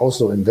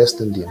also invest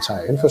in the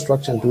entire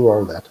infrastructure and do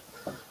all that.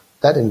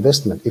 That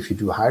investment, if you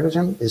do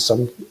hydrogen, is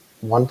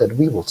one that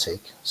we will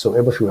take. So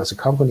Everfuel as a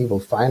company will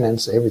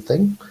finance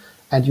everything,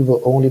 and you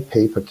will only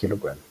pay per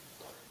kilogram.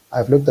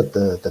 I've looked at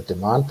the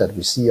demand that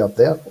we see up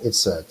there.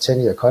 It's a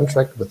 10-year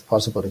contract with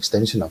possible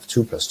extension of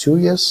 2 + 2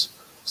 years.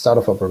 Start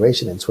of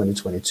operation in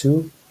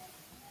 2022.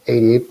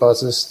 88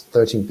 buses,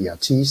 13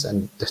 BRTs,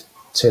 and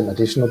 10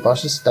 additional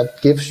buses.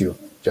 That gives you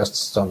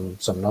just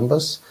some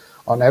numbers.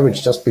 On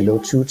average, just below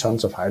 2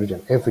 tons of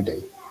hydrogen every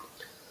day.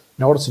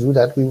 In order to do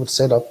that, we would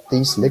set up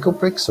these Lego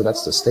bricks, so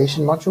that's the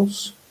station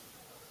modules.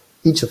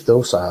 Each of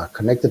those are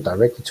connected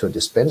directly to a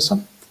dispenser,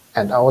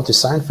 and our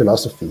design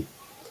philosophy,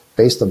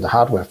 based on the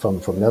hardware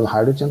from Nel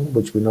Hydrogen,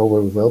 which we know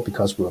very well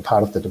because we were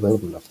part of the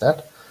development of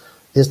that,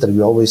 is that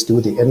we always do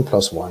the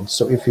N+1.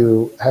 So if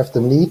you have the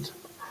need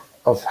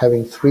of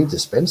having 3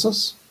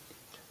 dispensers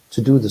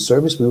to do the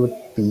service, we would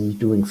be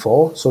doing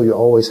 4, so you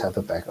always have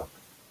a backup.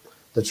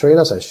 The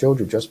trailers I showed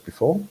you just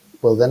before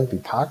will then be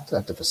parked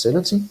at the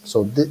facility,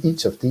 so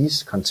each of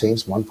these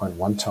contains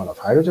 1.1 ton of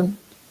hydrogen.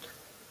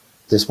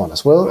 This one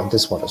as well, and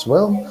this one as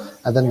well,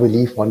 and then we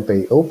leave one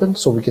bay open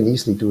so we can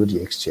easily do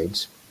the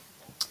exchange.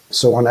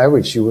 So on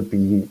average, you would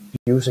be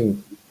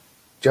using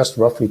just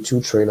roughly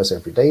 2 trailers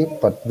every day,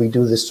 but we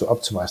do this to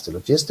optimize the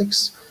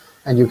logistics,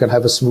 and you can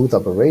have a smooth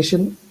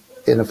operation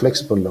in a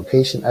flexible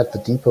location at the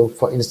depot,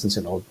 for instance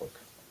in Aalborg.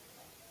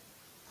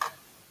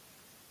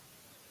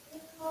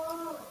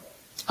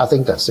 I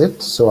think that's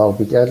it, so I'll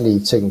be gladly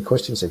taking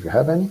questions if you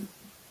have any.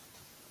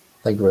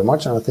 Thank you very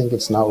much, and I think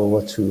it's now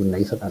over to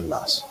Nathan and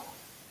Lars.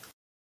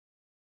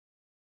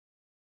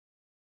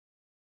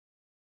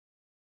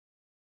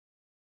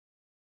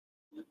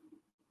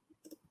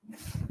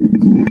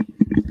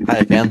 Hi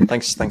again,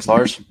 thanks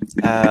Lars.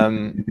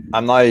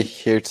 I'm now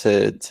here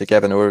to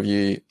give an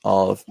overview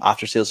of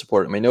after-sales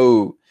support, and we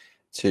know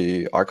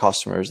to our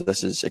customers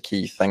this is a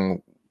key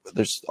thing.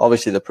 There's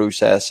obviously the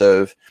process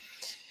of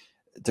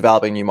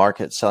developing new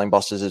markets, selling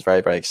buses is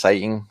very, very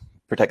exciting,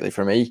 particularly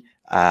for me.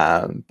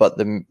 But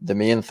the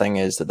main thing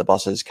is that the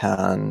buses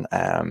can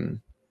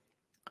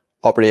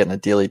operate on a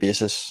daily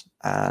basis,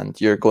 and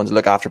you're going to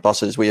look after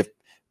buses. We have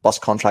bus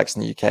contracts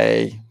in the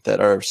UK that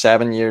are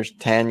 7 years,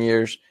 10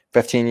 years,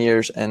 15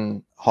 years.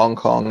 In Hong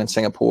Kong and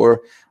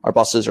Singapore, our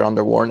buses are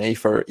under warranty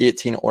for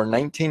 18 or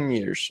 19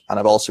 years, and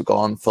have also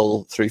gone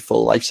through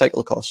full life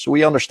cycle costs. So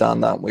we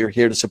understand that. We're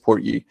here to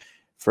support you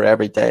for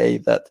every day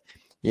that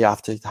you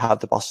have to have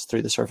the bus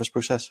through the service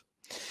process.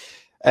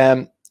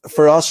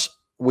 For us,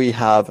 we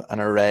have an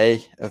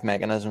array of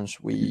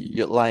mechanisms we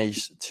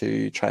utilize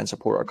to try and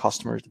support our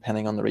customers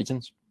depending on the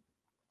regions.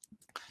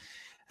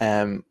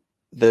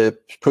 The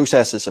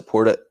process is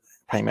supported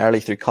primarily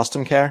through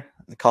custom care.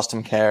 The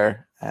custom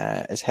care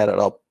is headed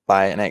up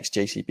by an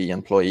ex-JCB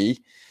employee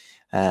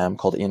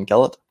called Ian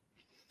Gillett.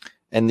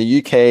 In the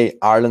UK,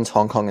 Ireland,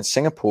 Hong Kong, and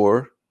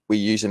Singapore, we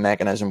use a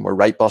mechanism where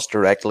Wrightbus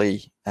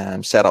directly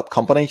set up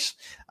companies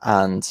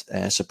and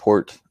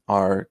support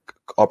our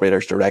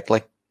operators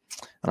directly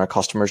and our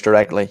customers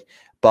directly.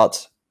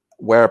 But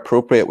where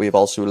appropriate, we've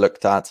also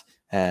looked at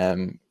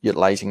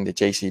utilizing the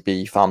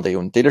JCB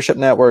family-owned dealership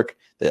network,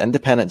 the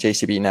independent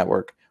JCB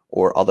network,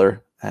 or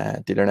other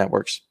dealer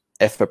networks,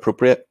 if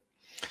appropriate.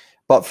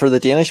 But for the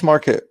Danish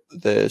market,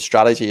 the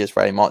strategy is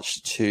very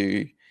much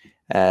to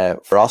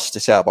for us to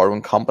set up our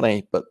own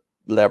company, but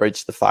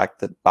leverage the fact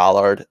that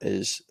Ballard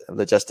is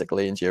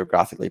logistically and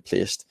geographically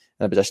placed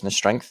in a position of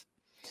strength,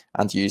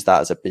 and to use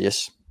that as a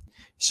base.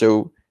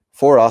 So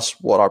for us,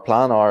 what our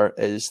plan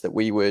is that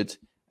we would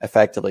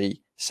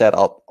effectively set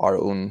up our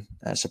own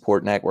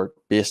support network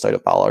based out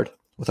of Ballard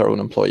with our own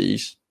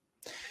employees.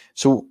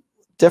 So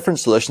different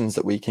solutions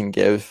that we can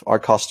give our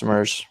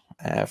customers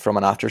from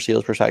an after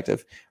sales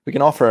perspective. We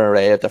can offer an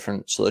array of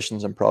different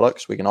solutions and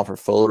products. We can offer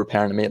full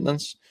repair and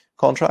maintenance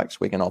contracts.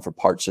 We can offer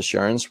parts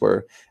assurance,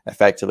 where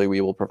effectively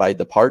we will provide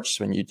the parts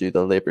when you do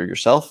the labor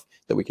yourself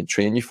that we can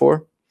train you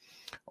for.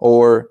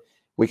 Or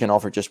we can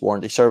offer just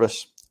warranty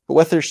service. But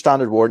with your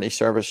standard warranty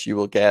service, you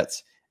will get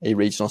a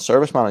regional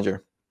service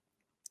manager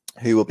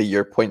who will be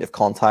your point of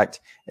contact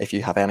if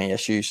you have any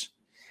issues.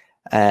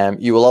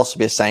 You will also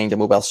be assigned a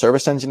mobile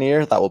service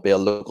engineer. That will be a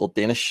local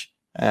Danish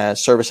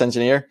service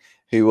engineer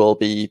who will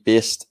be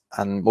based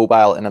and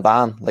mobile in a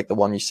van like the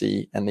one you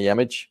see in the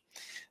image.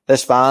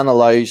 This van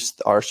allows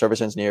our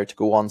service engineer to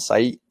go on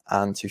site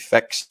and to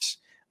fix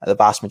the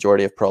vast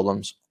majority of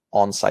problems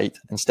on site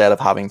instead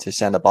of having to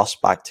send a bus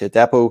back to a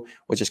depot,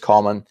 which is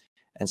common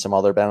in some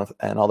other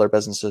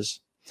businesses.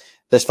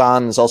 This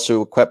van is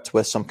also equipped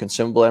with some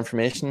consumable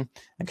information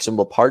and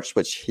consumable parts,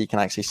 which he can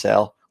actually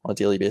sell on a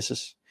daily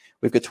basis.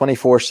 We've got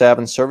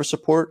 24/7 service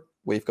support.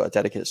 We've got a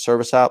dedicated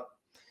service app.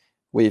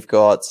 We've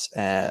got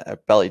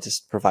ability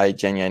to provide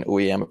genuine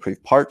OEM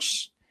approved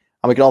parts.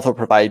 And we can also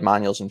provide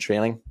manuals and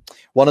training.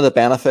 One of the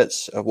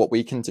benefits of what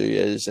we can do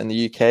is in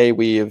the UK,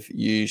 we have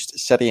used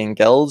City and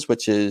Guilds,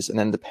 which is an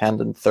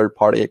independent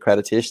third-party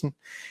accreditation,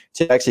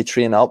 to actually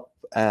train up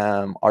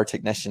our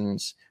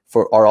technicians,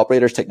 for our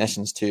operators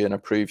technicians, to an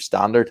approved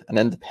standard, an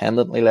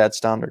independently led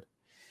standard,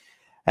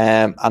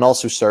 and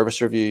also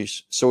service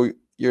reviews. So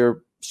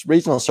your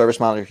regional service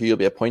manager who you'll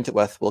be appointed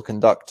with will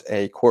conduct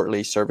a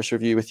quarterly service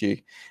review with you.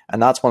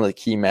 And that's one of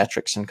the key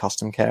metrics in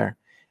custom care,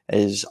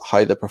 is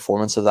how the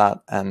performance of that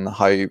and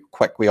how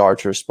quick we are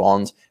to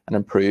respond and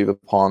improve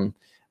upon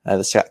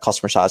the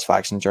customer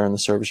satisfaction during the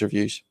service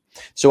reviews.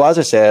 So as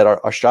I said,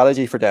 our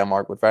strategy for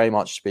Denmark would very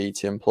much be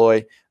to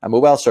employ a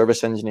mobile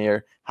service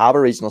engineer, have a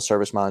regional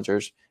service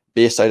managers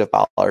based out of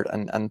Ballard,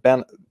 and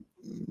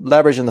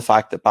leveraging the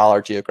fact that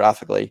Ballard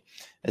geographically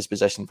is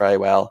positioned very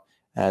well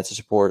to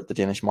support the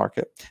Danish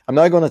market. I'm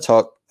now going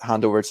to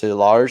hand over to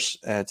Lars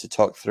to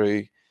talk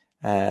through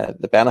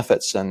the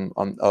benefits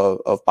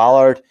of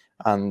Ballard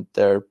and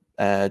their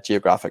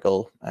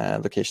geographical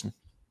location.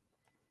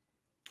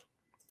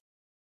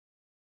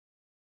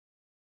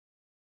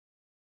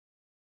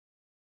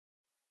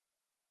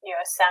 Your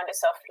sound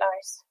is off,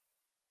 Lars.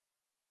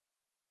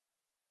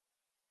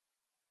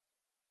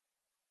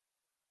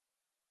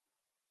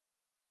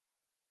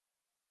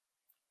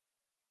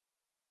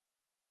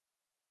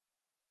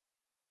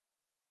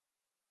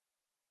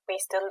 We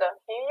still don't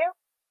hear you.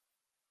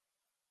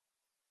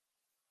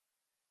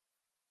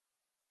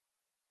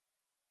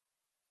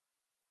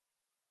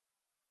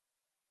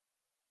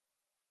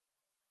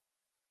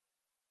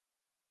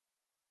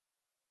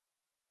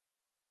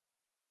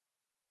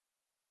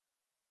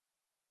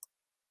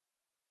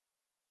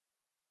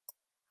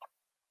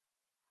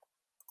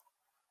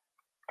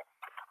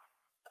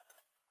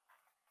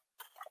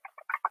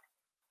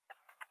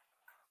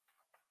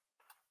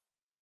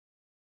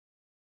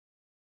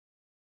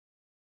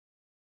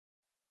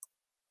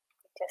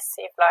 Just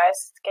see if Lars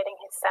is getting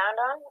his sound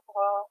on,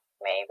 or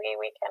maybe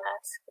we can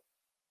ask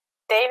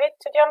David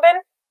to jump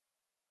in.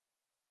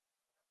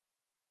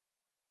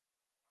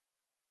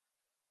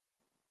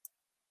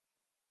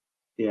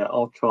 Yeah,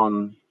 I'll try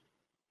and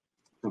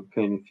jump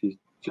in if you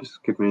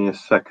just give me a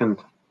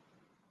second.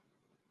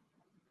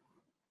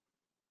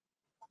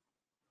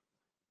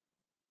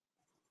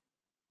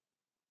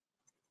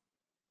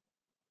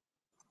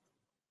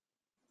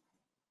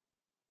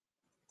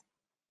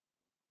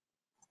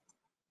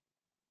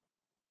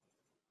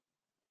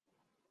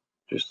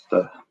 Just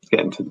get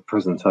into the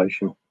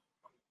presentation.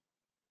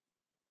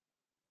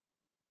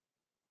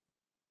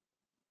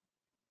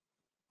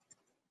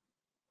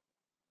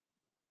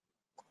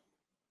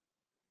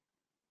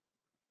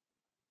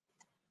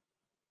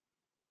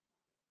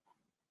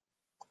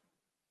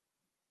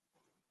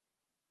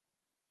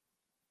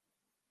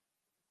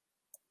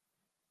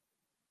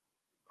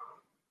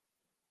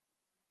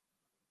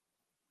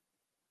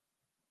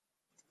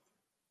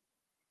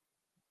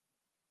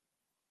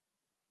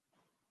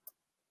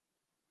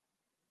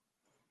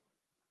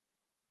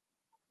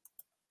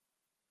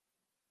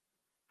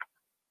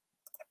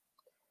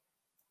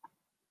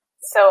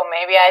 So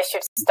maybe I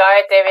should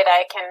start, David.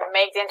 I can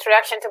make the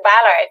introduction to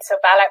Ballard. So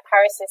Ballard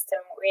Power System,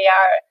 we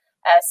are,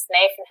 as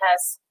Nathan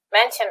has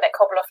mentioned a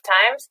couple of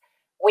times,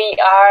 we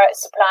are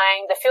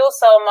supplying the fuel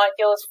cell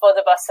modules for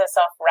the buses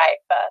of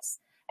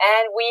rethink.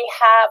 And we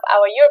have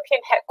our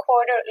European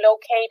headquarters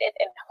located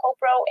in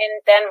Hobro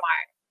in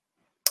Denmark,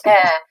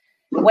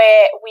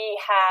 where we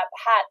have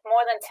had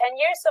more than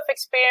 10 years of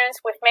experience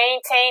with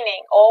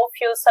maintaining all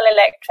fuel cell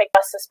electric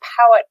buses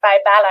powered by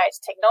Ballard's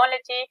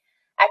technology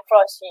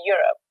across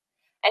Europe.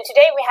 And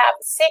today we have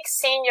 6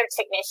 senior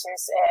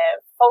technicians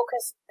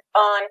focused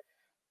on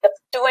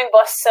doing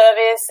bus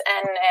service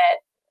and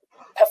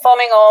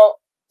performing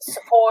all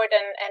support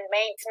and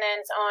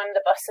maintenance on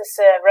the buses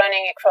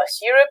running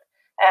across Europe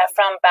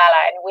from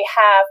Ballard. We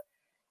have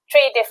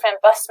 3 different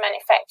bus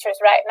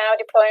manufacturers right now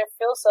deploying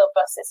fuel cell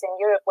buses in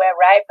Europe, where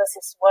rethink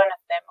is one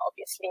of them,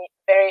 obviously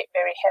very,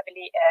 very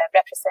heavily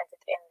represented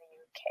in the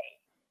UK.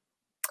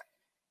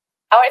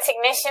 Our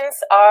technicians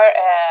are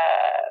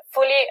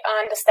fully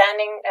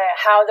understanding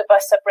how the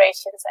bus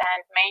operations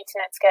and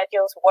maintenance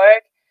schedules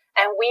work,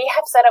 and we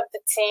have set up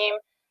the team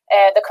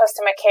the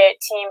customer care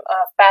team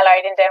of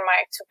Ballard in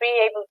Denmark to be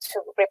able to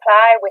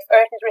reply with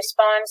urgent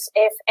response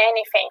if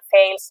anything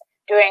fails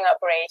during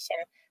operation.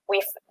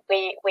 We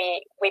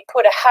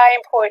put a high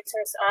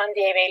importance on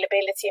the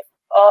availability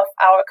of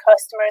our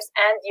customers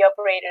and the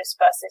operators'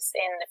 buses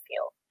in the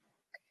field.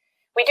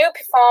 We do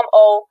perform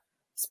all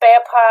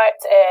spare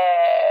part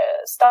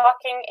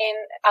stocking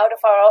out of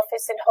our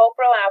office in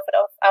Hobro, out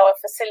of our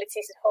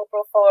facilities in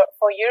Hobro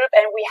for Europe,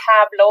 and we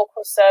have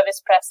local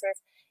service presence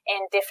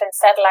in different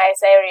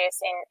satellite areas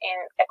in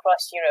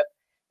across Europe.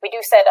 We do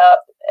set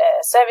up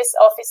service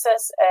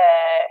offices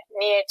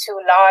near to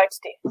large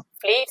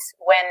fleets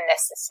when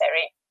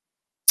necessary.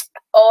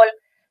 All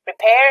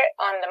repair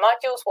on the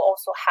modules will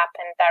also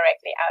happen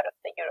directly out of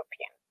the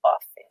European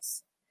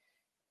office.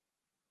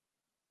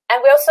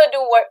 And we also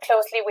do work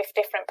closely with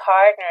different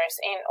partners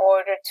in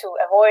order to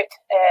avoid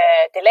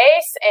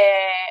delays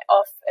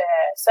of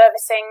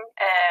servicing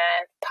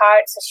and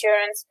parts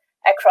assurance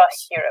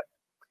across Europe.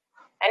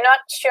 I'm not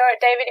sure,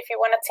 David, if you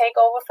want to take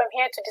over from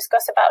here to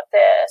discuss about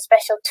the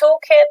special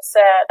toolkits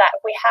that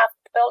we have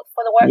built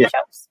for the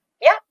workshops.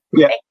 Yeah.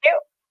 Thank you.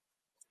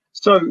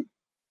 So,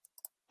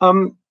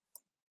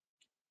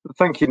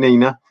 thank you,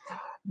 Nina.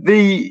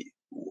 We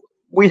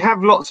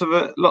have lots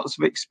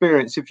of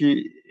experience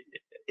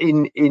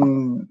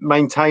in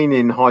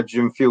maintaining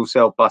hydrogen fuel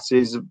cell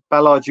buses.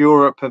 Ballard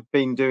Europe have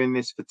been doing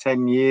this for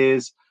 10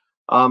 years,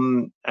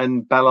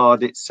 and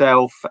Ballard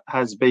itself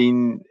has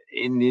been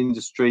in the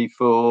industry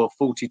for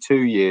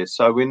 42 years.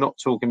 So we're not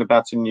talking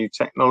about a new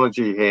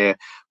technology here.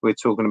 We're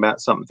talking about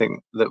something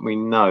that we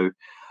know.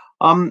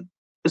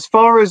 As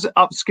far as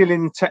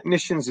upskilling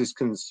technicians is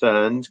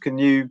concerned, can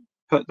you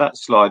put that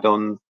slide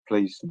on,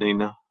 please,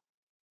 Nina?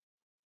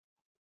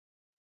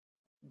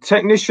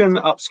 Technician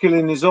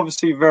upskilling is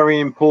obviously very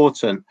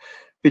important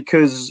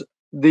because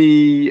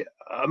the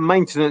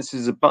maintenance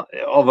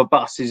of a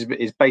bus is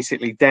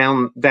basically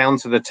down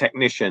to the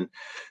technician.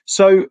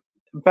 So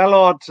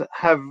Ballard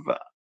have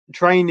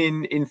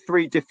training in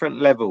 3 different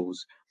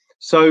levels.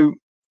 So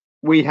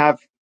we have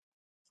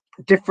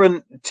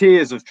different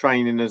tiers of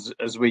training,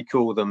 as we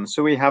call them.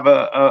 So we have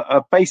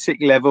a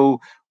basic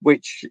level,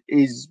 which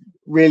is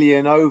really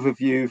an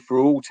overview for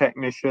all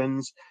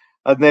technicians,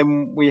 and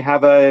then we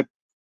have a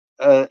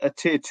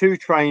tier 2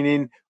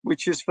 training,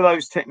 which is for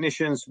those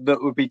technicians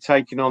that would be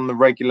taking on the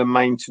regular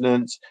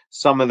maintenance,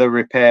 some of the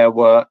repair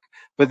work.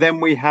 But then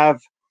we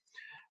have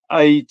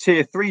a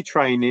tier 3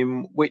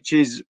 training, which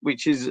is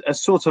a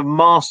sort of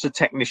master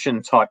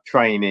technician type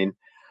training.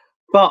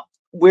 But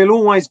we'll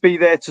always be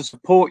there to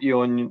support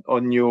you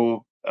on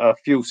your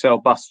fuel cell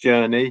bus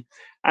journey,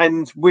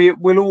 and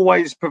we'll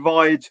always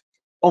provide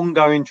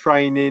ongoing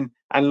training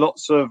and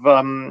lots of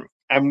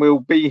and we'll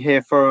be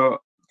here for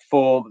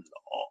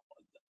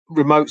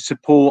remote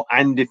support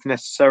and, if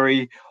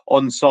necessary,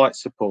 on-site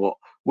support.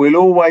 We'll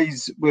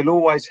always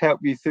help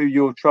you through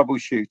your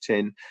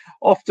troubleshooting.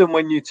 Often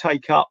when you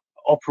take up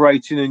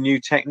operating a new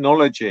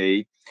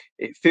technology,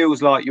 it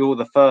feels like you're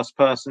the first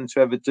person to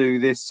ever do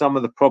this. Some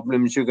of the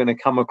problems you're going to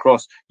come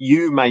across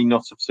you may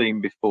not have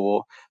seen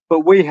before,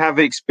 but we have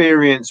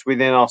experience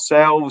within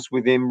ourselves,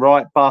 within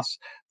Wrightbus,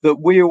 that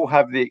we all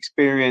have the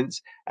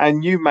experience,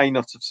 and you may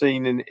not have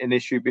seen an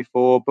issue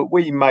before, but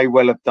we may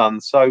well have done.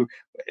 So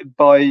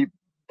by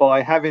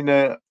having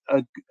a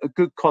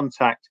good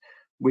contact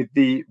with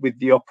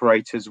the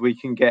operators, we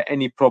can get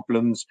any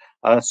problems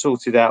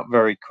sorted out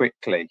very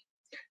quickly.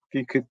 If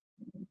you could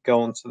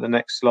go on to the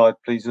next slide,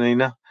 please,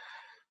 Nina.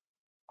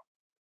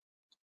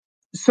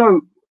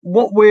 So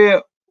what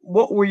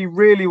we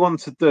really want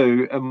to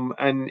do,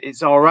 and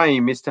it's our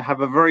aim, is to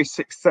have a very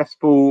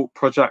successful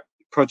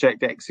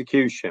project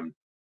execution.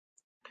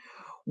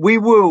 We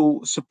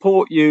will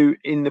support you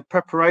in the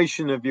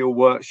preparation of your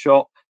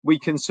workshop. We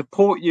can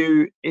support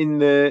you in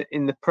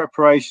the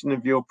preparation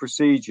of your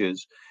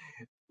procedures.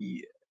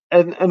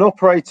 An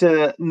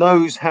operator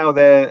knows how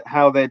their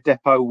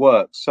depot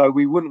works, so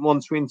we wouldn't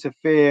want to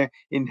interfere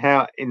in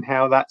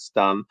how that's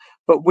done.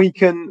 But we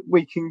can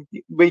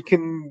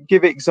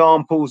give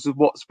examples of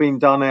what's been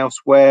done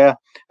elsewhere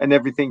and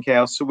everything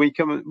else. So we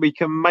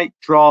can make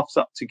drafts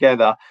up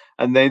together,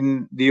 and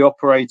then the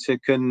operator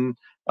can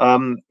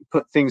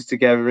put things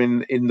together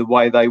in the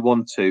way they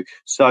want to.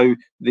 So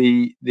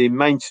the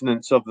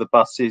maintenance of the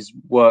buses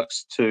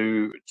works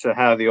to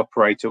how the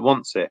operator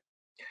wants it.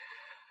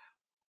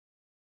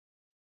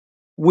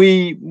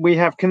 We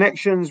have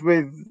connections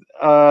with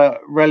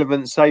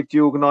relevant safety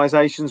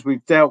organisations.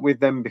 We've dealt with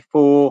them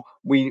before.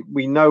 We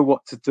know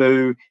what to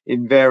do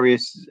in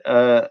various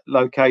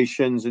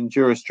locations and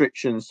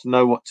jurisdictions to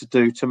know what to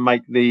do to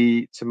make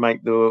the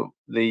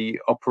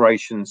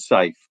operation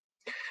safe.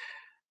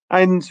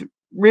 And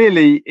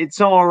really,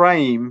 it's our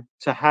aim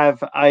to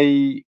have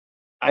a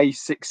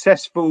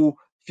successful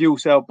fuel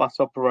cell bus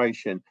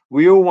operation.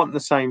 We all want the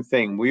same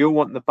thing. We all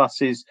want the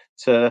buses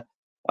to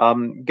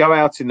go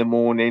out in the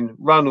morning,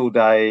 run all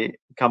day,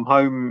 come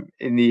home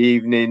in the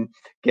evening,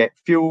 get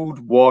fueled,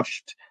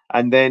 washed,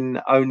 and then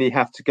only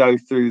have to go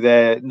through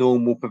their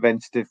normal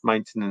preventative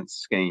maintenance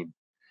scheme.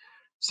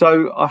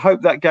 So I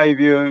hope that gave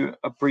you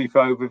a brief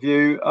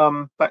overview.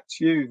 Back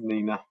to you,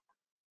 Nina.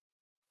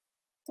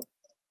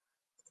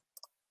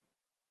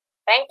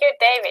 Thank you,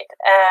 David,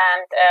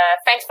 and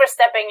thanks for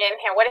stepping in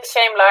here. What a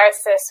shame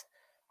Lars's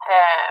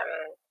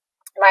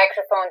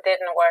microphone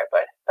didn't work,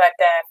 but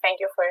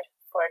thank you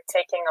for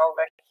taking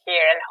over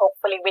here, and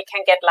hopefully we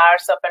can get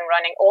Lars up and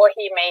running, or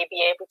he may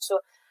be able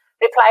to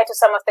reply to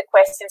some of the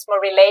questions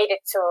more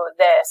related to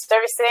the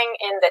servicing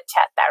in the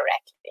chat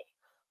directly.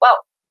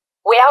 Well,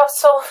 we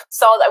also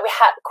saw that we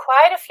had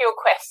quite a few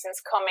questions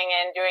coming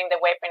in during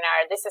the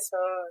webinar. This is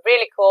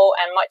really cool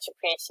and much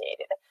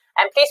appreciated.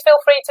 And please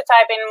feel free to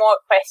type in more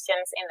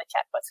questions in the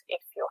chat box if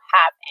you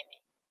have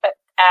any. But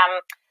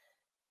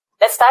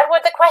let's start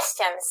with the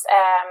questions.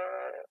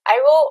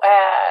 I will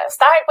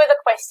start with a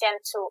question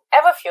to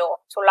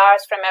Everfuel, to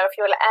Lars from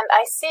Everfuel. And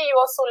I see you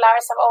also,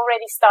 Lars, have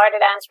already started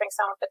answering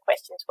some of the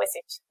questions,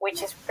 which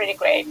is pretty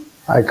great.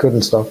 I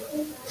couldn't stop.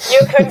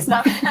 You couldn't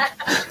stop.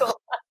 Cool.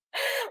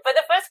 But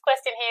the first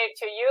question here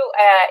to you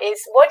is,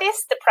 what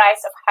is the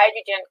price of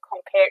hydrogen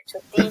compared to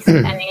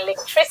diesel and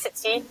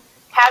electricity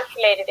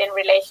calculated in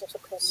relation to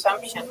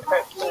consumption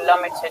per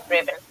kilometer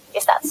driven?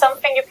 Is that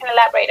something you can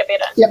elaborate a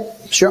bit on? Yeah,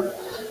 sure.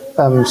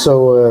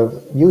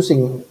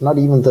 Using not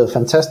even the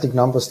fantastic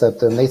numbers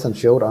that Nathan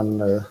showed on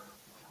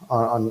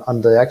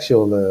the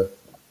actual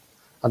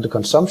on the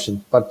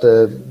consumption, but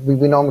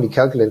we normally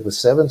calculate with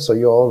 7, so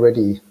you're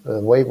already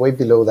way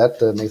below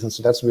that, Nathan,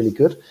 so that's really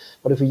good.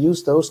 But if we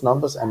use those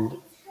numbers, and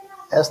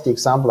as the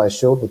example I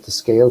showed with the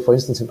scale, for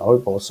instance in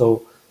Aalborg,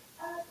 so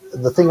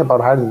the thing about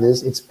hydrogen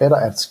is it's better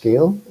at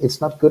scale. It's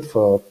not good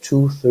for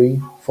 2,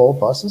 3, 4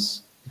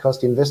 buses because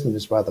the investment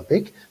is rather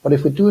big, but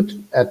if we do it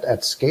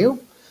at scale,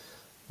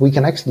 we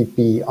can actually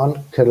be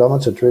on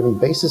kilometer driven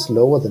basis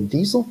lower than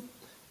diesel.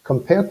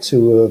 Compared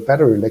to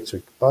battery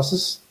electric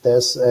buses,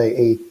 there's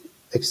a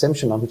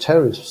exemption on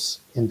tariffs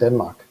in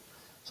Denmark.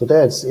 So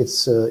there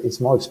it's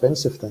more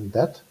expensive than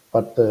that,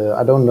 but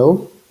I don't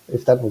know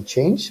if that will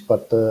change,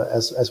 but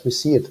as we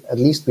see it, at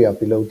least we are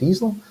below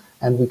diesel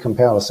and we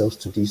compare ourselves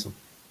to diesel.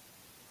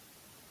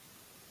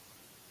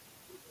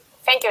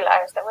 Thank you,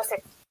 Lars. That was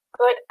a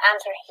good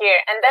answer here.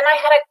 And then I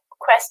had a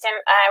question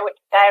I would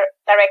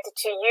direct it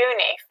to you,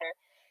 Nathan.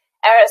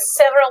 There are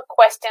several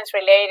questions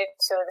related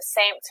to the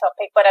same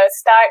topic, but I would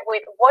start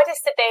with, what is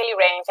the daily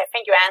range? I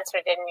think you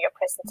answered it in your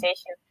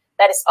presentation.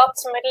 That is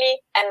optimally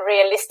and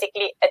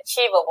realistically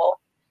achievable.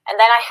 And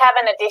then I have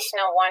an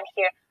additional one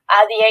here.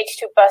 Are the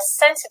H2Bus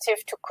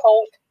sensitive to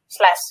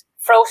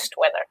cold/frost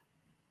weather?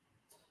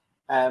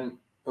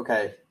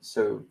 Okay,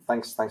 so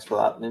thanks for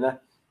that, Nina.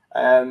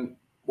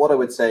 What I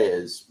would say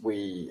is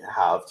we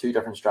have 2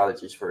 different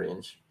strategies for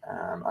range,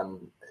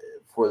 and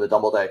for the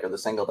double deck or the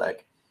single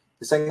deck.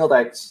 The single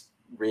deck's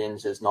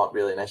range is not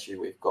really an issue.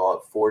 We've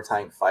got 4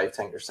 tank, 5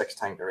 tank, or 6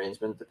 tank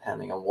arrangement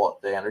depending on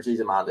what the energy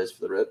demand is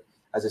for the route.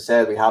 As I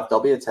said, we have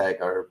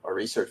WTech, our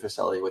research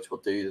facility, which will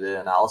do the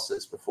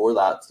analysis before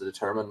that to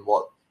determine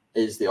what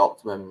is the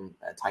optimum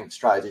tank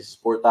strategy to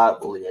support that.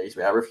 We'll liaise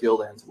with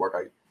Everfuel then to work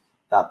out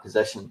that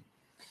position.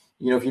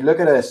 You know, if you look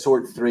at a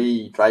sort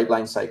 3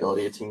 driveline cycle at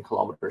 18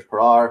 kilometers per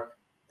hour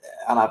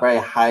and a very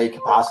high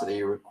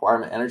capacity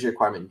requirement, energy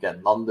requirement you get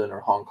in London or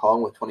Hong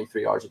Kong with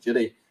 23 hours of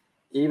duty,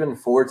 even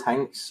 4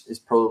 tanks is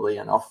probably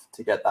enough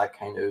to get that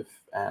kind of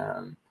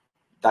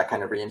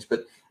range.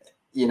 But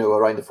you know,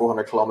 around the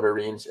 400 kilometer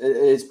range, it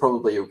is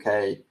probably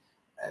okay.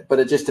 But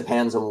it just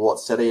depends on what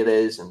city it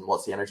is and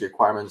what's the energy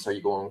requirements. Are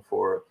you going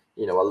for,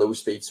 you know, a low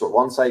speed sort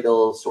 1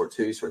 cycle, sort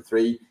 2, sort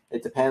 3?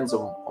 It depends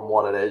on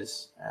what it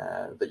is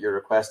that your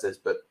request is.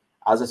 But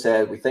as I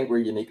said, we think we're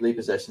uniquely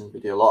positioned. We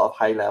do a lot of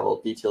high level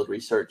detailed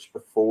research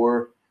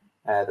before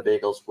the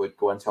vehicles would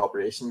go into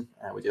operation.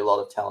 We do a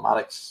lot of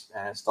telematics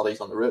studies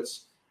on the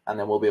routes, and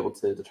then we'll be able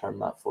to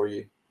determine that for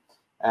you.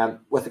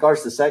 With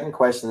regards to the second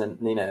question that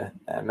Nina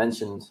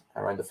mentioned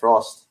around the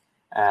frost,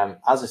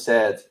 as I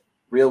said,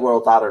 real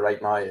world data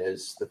right now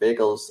is the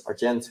vehicles, our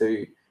Gen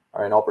 2,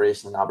 are in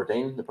operation in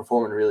Aberdeen. They're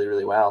performing really,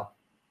 really well.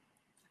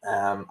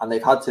 And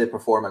they've had to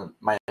perform in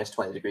minus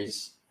 20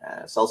 degrees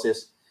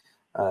Celsius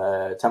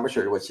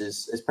temperature, which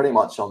is pretty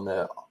much on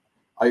the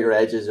outer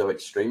edges of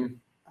extreme.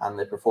 And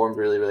they performed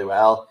really, really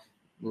well.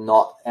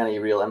 Not any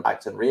real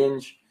impact in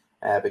range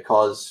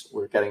because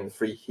we're getting the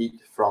free heat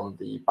from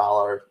the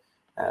Ballard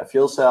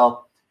fuel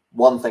cell.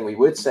 One thing we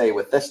would say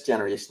with this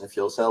generation of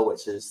fuel cell,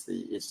 which is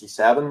the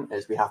HD7,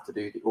 is we have to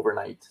do the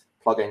overnight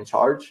plug-in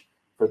charge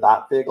for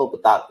that vehicle,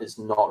 but that is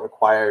not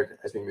required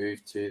as we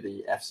move to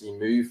the FC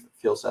Move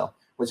fuel cell,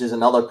 which is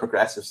another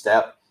progressive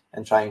step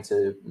in trying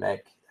to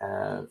make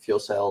fuel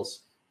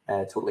cells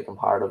totally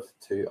comparative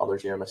to other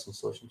zero-emission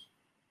solutions.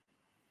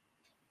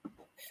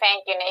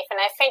 Thank you,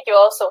 Nathan. I think you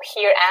also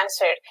here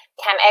answered,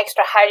 can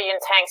extra hydrogen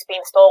tanks be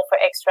installed for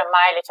extra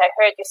mileage? I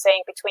heard you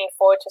saying between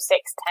 4 to 6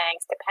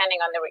 tanks,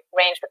 depending on the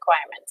range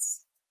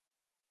requirements.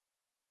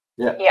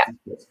 Yeah.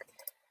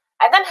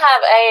 I then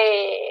have a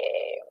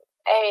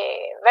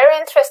very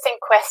interesting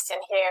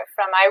question here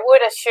from, I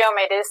would assume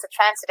it is the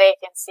transit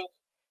agency,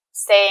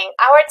 saying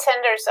our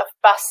tenders of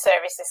bus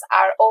services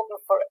are open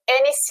for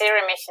any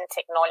zero-emission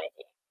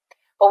technology,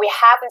 but we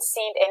haven't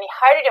seen any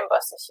hydrogen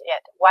buses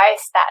yet. Why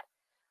is that?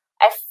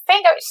 I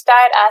think I would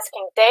start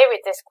asking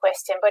David this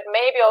question, but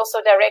maybe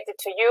also direct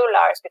it to you,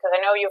 Lars, because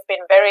I know you've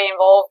been very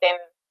involved in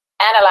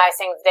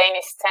analyzing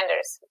Danish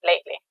tenders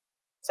lately.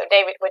 So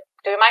David,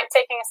 do you mind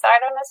taking a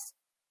start on this?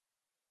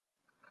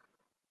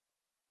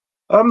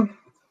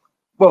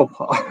 Well,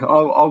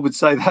 I would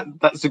say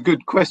that's a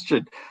good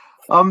question.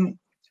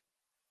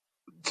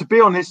 To be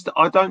honest,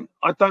 I don't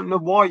know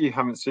why you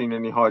haven't seen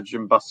any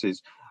hydrogen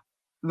buses.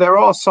 There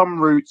are some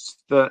routes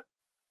that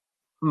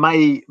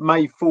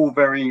may fall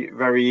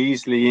very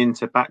easily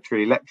into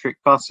battery electric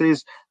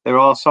buses. There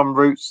are some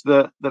routes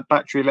that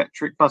battery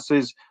electric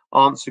buses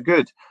aren't so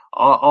good.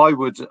 I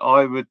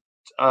would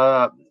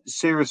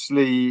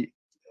seriously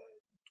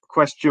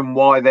question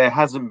why there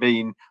hasn't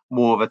been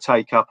more of a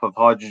take up of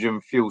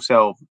hydrogen fuel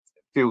cell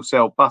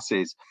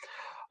buses.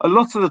 A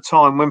lot of the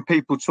time when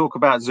people talk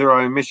about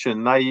zero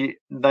emission,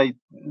 they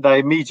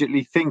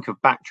immediately think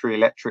of battery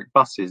electric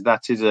buses.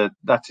 That is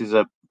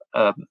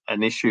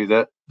an issue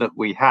that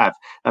we have,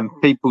 and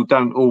people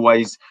don't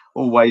always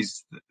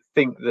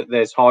think that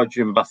there's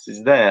hydrogen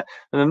buses there.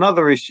 And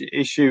another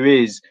issue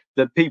is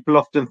that people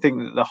often think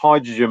that the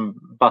hydrogen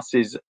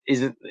buses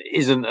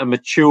isn't a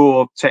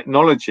mature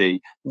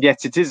technology,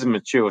 yet it is a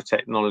mature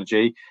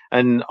technology.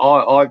 And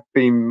I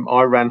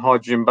ran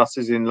hydrogen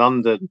buses in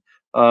London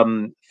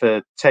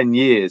for 10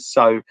 years,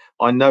 so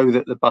I know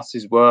that the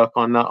buses work.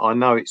 I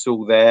know it's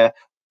all there.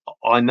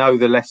 I know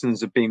the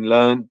lessons have been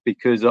learned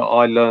because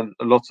I learned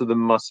a lot of them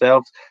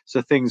myself,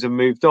 so things have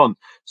moved on.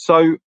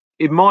 So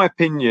in my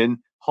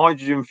opinion,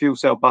 hydrogen fuel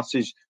cell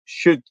buses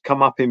should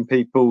come up in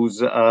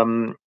people's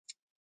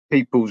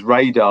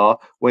radar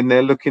when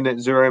they're looking at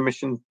zero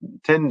emission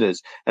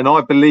tenders. And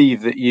I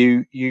believe that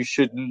you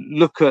should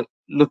look at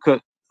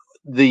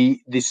the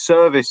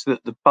service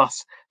that the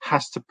bus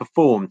has to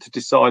perform to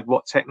decide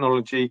what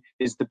technology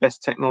is the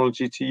best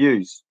technology to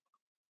use.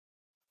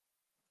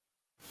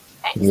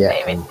 Thanks,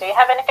 David. Do you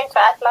have anything to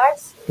add,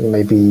 Lars?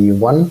 Maybe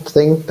one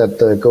thing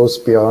that goes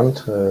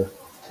beyond.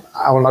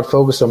 I will not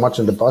focus so much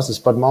on the buses,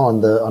 but more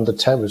on the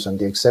tariffs and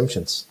the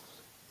exemptions.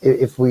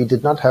 If we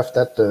did not have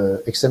that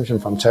exemption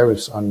from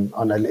tariffs on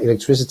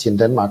electricity in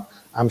Denmark,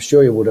 I'm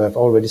sure you would have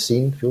already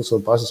seen fuel cell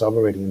buses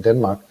operating in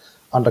Denmark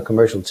under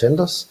commercial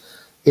tenders.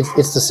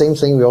 It's the same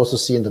thing we also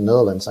see in the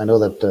Netherlands. I know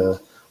that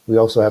we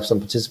also have some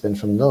participants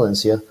from the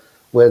Netherlands here,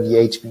 where the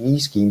HBE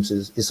schemes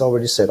is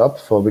already set up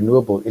for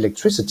renewable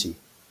electricity.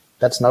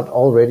 That's not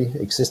already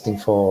existing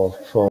for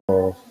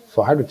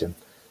hydrogen.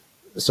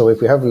 So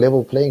if we have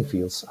level playing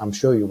fields, I'm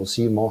sure you will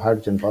see more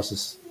hydrogen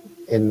buses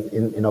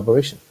in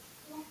operation.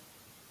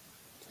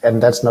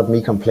 And that's not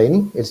me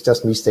complaining, it's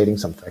just me stating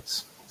some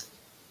facts.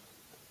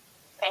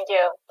 Thank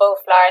you,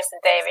 both Lars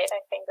and David.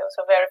 I think those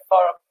are very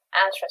thorough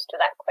answers to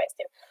that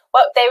question.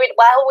 Well, David,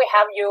 while we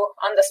have you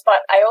on the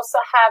spot, I also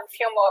have a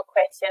few more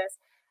questions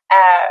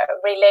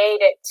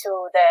related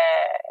to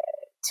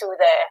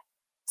the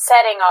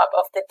setting up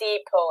of the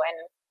depot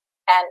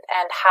and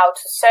how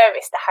to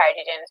service the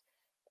hydrogen.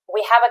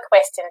 We have a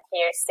question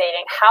here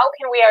stating, how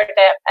can we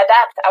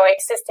adapt our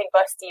existing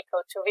bus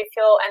depot to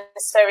refuel and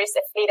service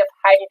a fleet of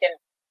hydrogen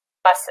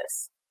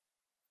buses?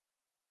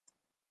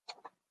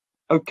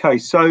 Okay,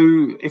 so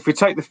if we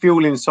take the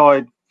fueling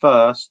side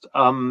first,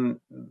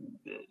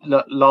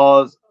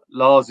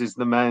 Lars is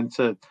the man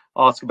to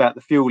ask about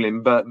the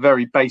fueling, but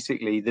very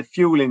basically the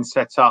fueling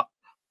setup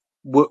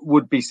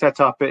would be set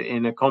up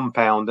in a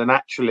compound, and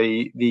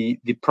actually the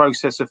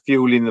process of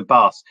fueling the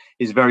bus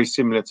is very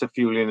similar to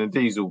fueling a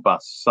diesel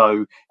bus.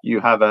 So you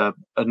have a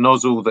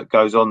nozzle that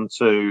goes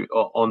onto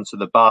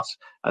the bus,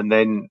 and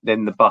then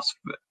the bus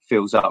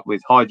fills up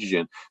with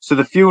hydrogen. So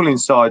the fueling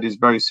side is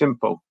very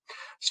simple.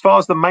 As far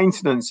as the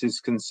maintenance is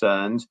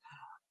concerned,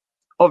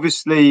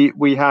 obviously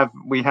we have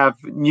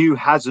new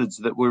hazards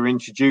that we're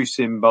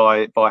introducing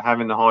by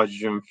having a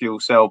hydrogen fuel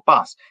cell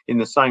bus. In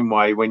the same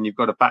way, when you've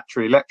got a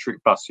battery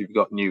electric bus, you've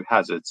got new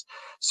hazards.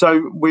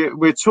 So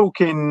we're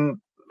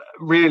talking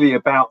really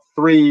about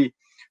three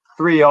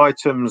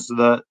items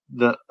that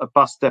a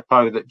bus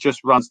depot that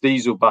just runs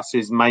diesel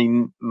buses may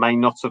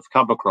not have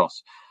come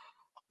across.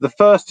 The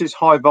first is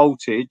high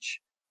voltage,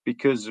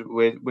 because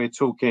we're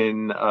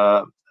talking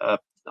a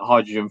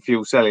hydrogen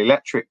fuel cell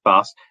electric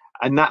bus.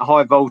 And that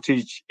high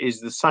voltage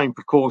is the same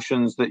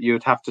precautions that you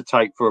would have to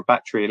take for a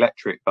battery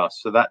electric bus.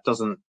 So that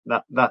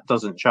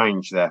doesn't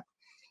change there.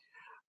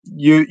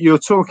 You're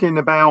talking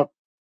about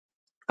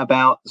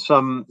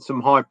some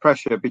high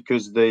pressure,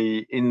 because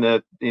in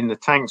the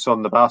tanks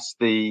on the bus,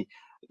 the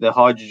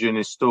hydrogen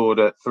is stored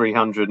at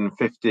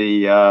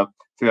 350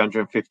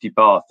 350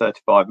 bar,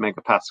 35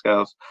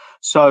 megapascals.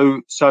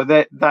 So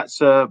there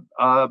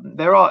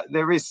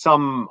is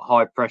some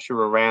high pressure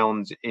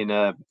around in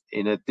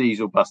a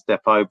diesel bus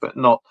depot, but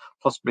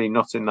possibly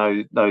not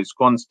in those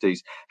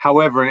quantities.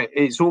 However,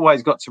 it's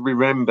always got to be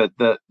remembered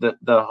that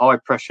the high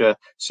pressure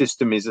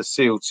system is a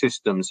sealed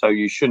system, so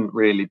you shouldn't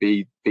really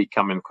be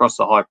coming across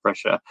the high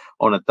pressure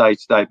on a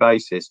day-to-day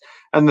basis.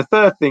 And the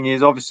third thing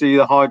is obviously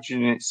the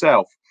hydrogen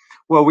itself.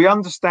 Well, we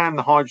understand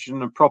the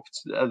hydrogen and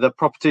the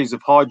properties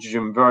of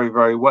hydrogen very,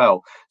 very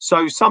well.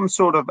 So some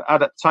sort of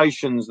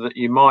adaptations that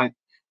you might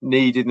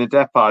need in the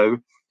depot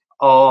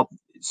are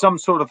some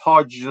sort of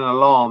hydrogen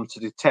alarm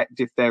to detect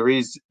if there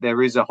is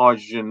a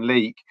hydrogen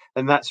leak,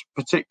 and that's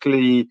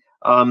particularly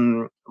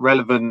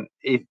relevant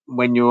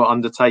when you're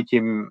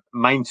undertaking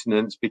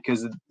maintenance,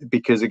 because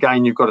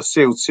again, you've got a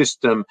sealed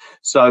system.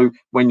 So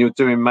when you're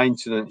doing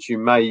maintenance, you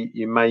may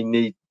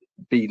need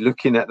be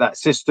looking at that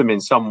system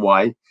in some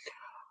way.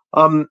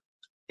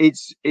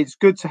 It's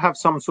good to have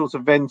some sort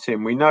of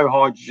venting. We know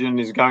hydrogen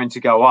is going to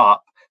go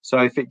up, so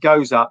if it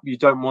goes up, you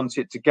don't want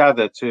it to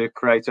gather to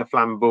create a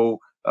flammable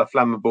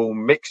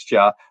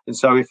mixture. And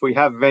so if we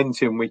have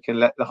venting, we can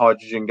let the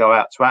hydrogen go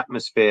out to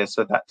atmosphere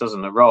so that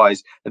doesn't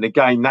arise. And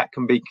again, that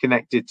can be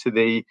connected to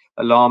the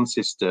alarm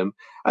system.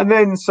 And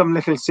then some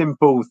little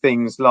simple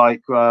things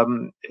like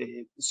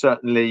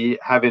certainly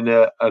having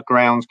a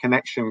ground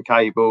connection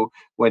cable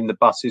when the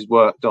bus is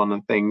worked on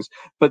and things.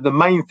 But the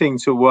main thing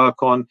to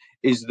work on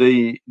is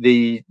the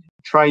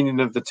training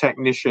of the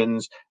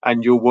technicians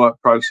and your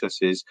work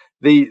processes.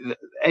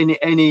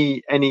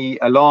 Any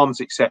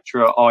alarms,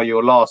 etc., are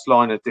your last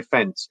line of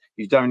defense.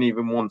 You don't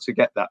even want to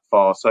get that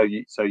far, so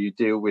you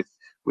deal with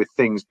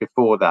things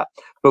before that.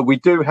 But we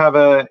do have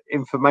a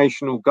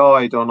informational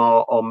guide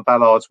on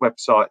Ballard's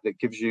website that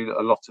gives you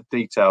a lot of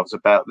details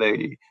about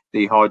the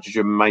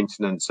hydrogen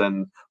maintenance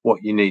and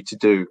what you need to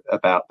do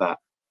about that.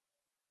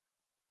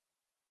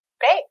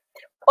 Great.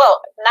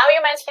 Well, now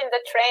you mentioned the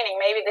training.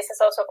 Maybe this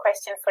is also a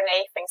question for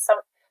Nathan. So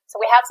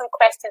we have some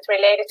questions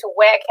related to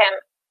where can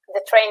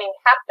the training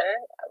happen?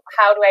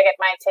 How do I get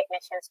my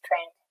technicians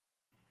trained?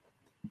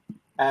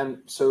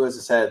 So as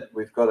I said,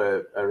 we've got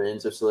a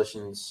range of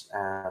solutions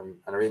and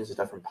a range of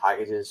different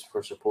packages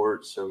for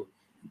support. So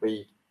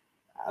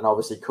and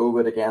obviously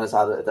COVID again has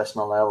added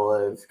additional level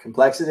of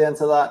complexity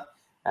into that.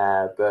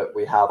 But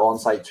we have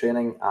on-site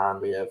training,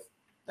 and we have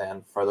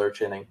then further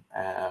training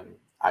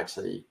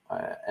actually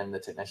in the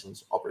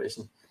technician's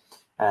operation.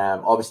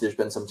 Obviously, there's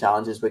been some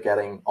challenges with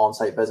getting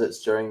on-site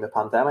visits during the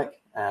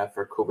pandemic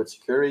for COVID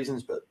secure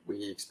reasons, but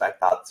we expect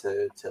that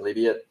to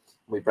alleviate.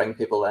 We bring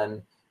people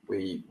in,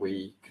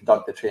 we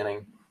conduct the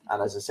training,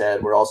 and as I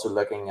said, we're also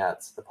looking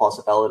at the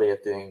possibility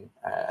of doing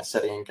a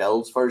city and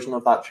guilds version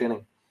of that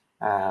training,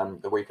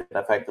 that we could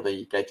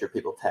effectively get your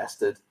people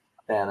tested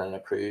then and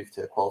approved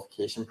to a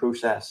qualification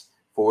process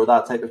for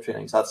that type of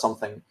training. So that's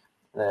something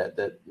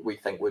that we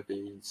think would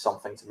be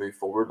something to move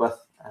forward with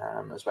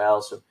as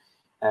well. So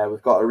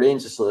we've got a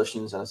range of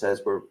solutions, and it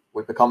says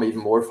we've become even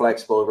more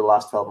flexible over the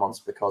last 12 months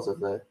because of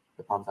the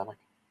pandemic.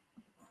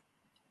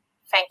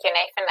 Thank you,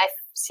 Nathan. I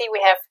see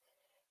we have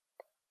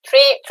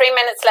three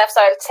minutes left,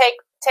 so I'll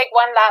take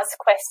one last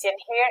question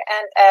here,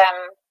 and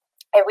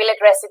I will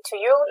address it to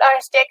you,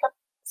 Lars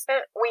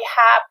Jacobsen.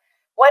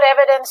 What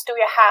evidence do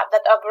you have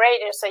that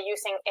operators are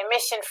using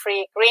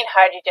emission-free green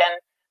hydrogen,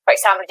 for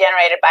example,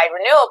 generated by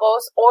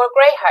renewables, or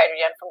grey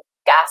hydrogen from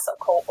gas or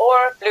coal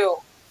or blue?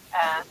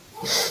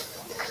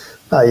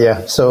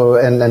 Yeah. So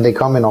and they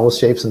come in all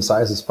shapes and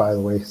sizes, by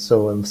the way.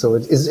 So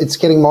it's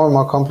getting more and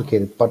more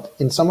complicated. But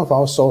in some of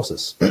our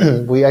sources,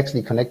 we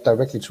actually connect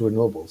directly to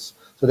renewables.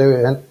 So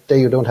there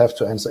you don't have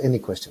to answer any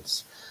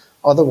questions.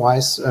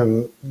 Otherwise,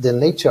 the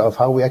nature of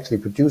how we actually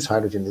produce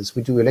hydrogen is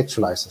we do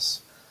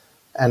electrolyzers.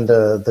 And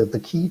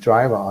the key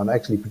driver on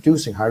actually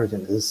producing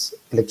hydrogen is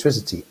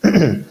electricity.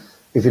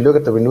 If you look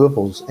at the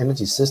renewables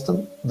energy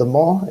system, the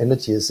more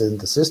energy is in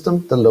the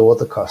system, the lower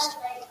the cost.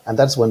 And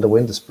that's when the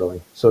wind is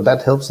blowing. So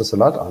that helps us a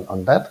lot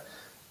on that.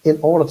 In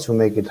order to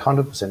make it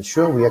 100%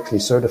 sure, we actually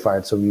certify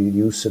it, so we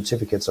use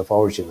certificates of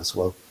origin as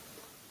well.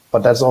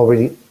 But that's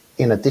already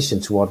in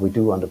addition to what we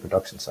do on the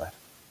production side.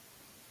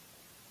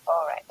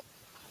 All right.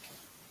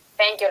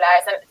 Thank you,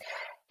 Lars. And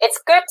it's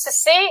good to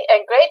see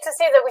and great to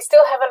see that we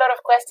still have a lot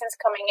of questions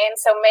coming in.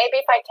 So maybe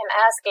if I can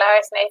ask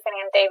Lars, Nathan,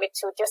 and David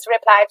to just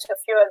reply to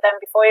a few of them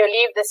before you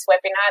leave this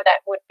webinar,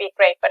 that would be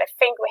great. But I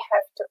think we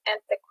have to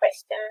end the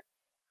question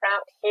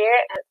round here,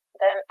 and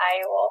then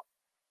I will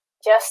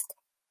just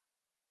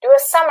do a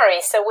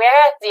summary. So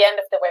we're at the end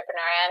of the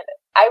webinar, and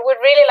I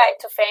would really like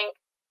to thank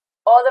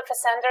all the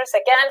presenters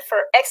again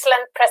for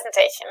excellent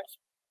presentations,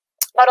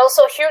 but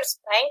also a huge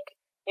thank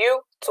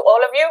you to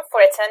all of you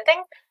for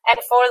attending and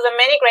for the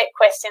many great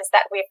questions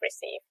that we've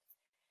received.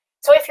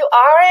 So if you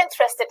are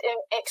interested in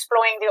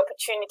exploring the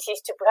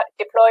opportunities to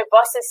deploy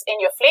buses in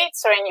your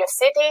fleets or in your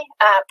city,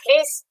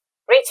 please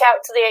reach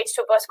out to the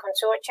H2Bus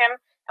Consortium,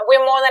 and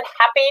we're more than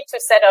happy to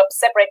set up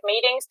separate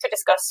meetings to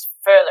discuss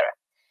further.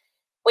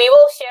 We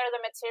will share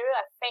the material.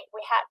 I think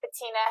we had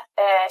Bettina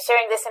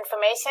sharing this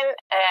information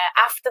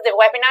after the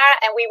webinar,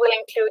 and we will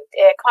include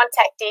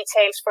contact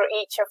details for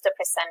each of the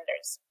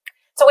presenters.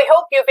 So we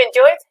hope you've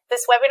enjoyed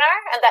this webinar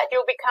and that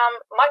you'll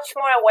become much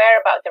more aware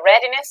about the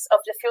readiness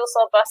of the fuel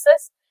cell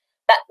buses,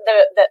 that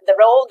the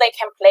role they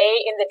can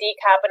play in the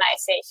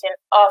decarbonization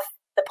of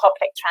the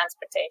public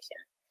transportation.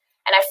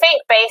 And I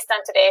think based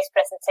on today's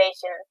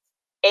presentation,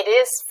 it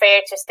is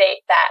fair to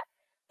state that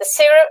the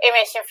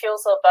zero-emission fuel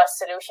cell bus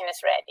solution is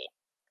ready.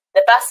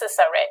 The buses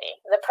are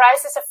ready, the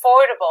price is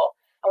affordable,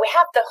 and we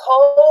have the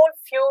whole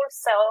fuel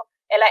cell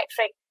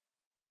electric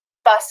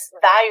bus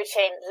value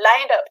chain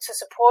lined up to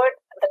support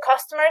the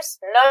customers,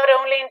 not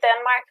only in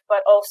Denmark,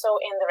 but also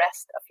in the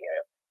rest of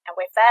Europe. And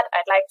with that,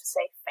 I'd like to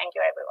say thank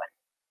you, everyone.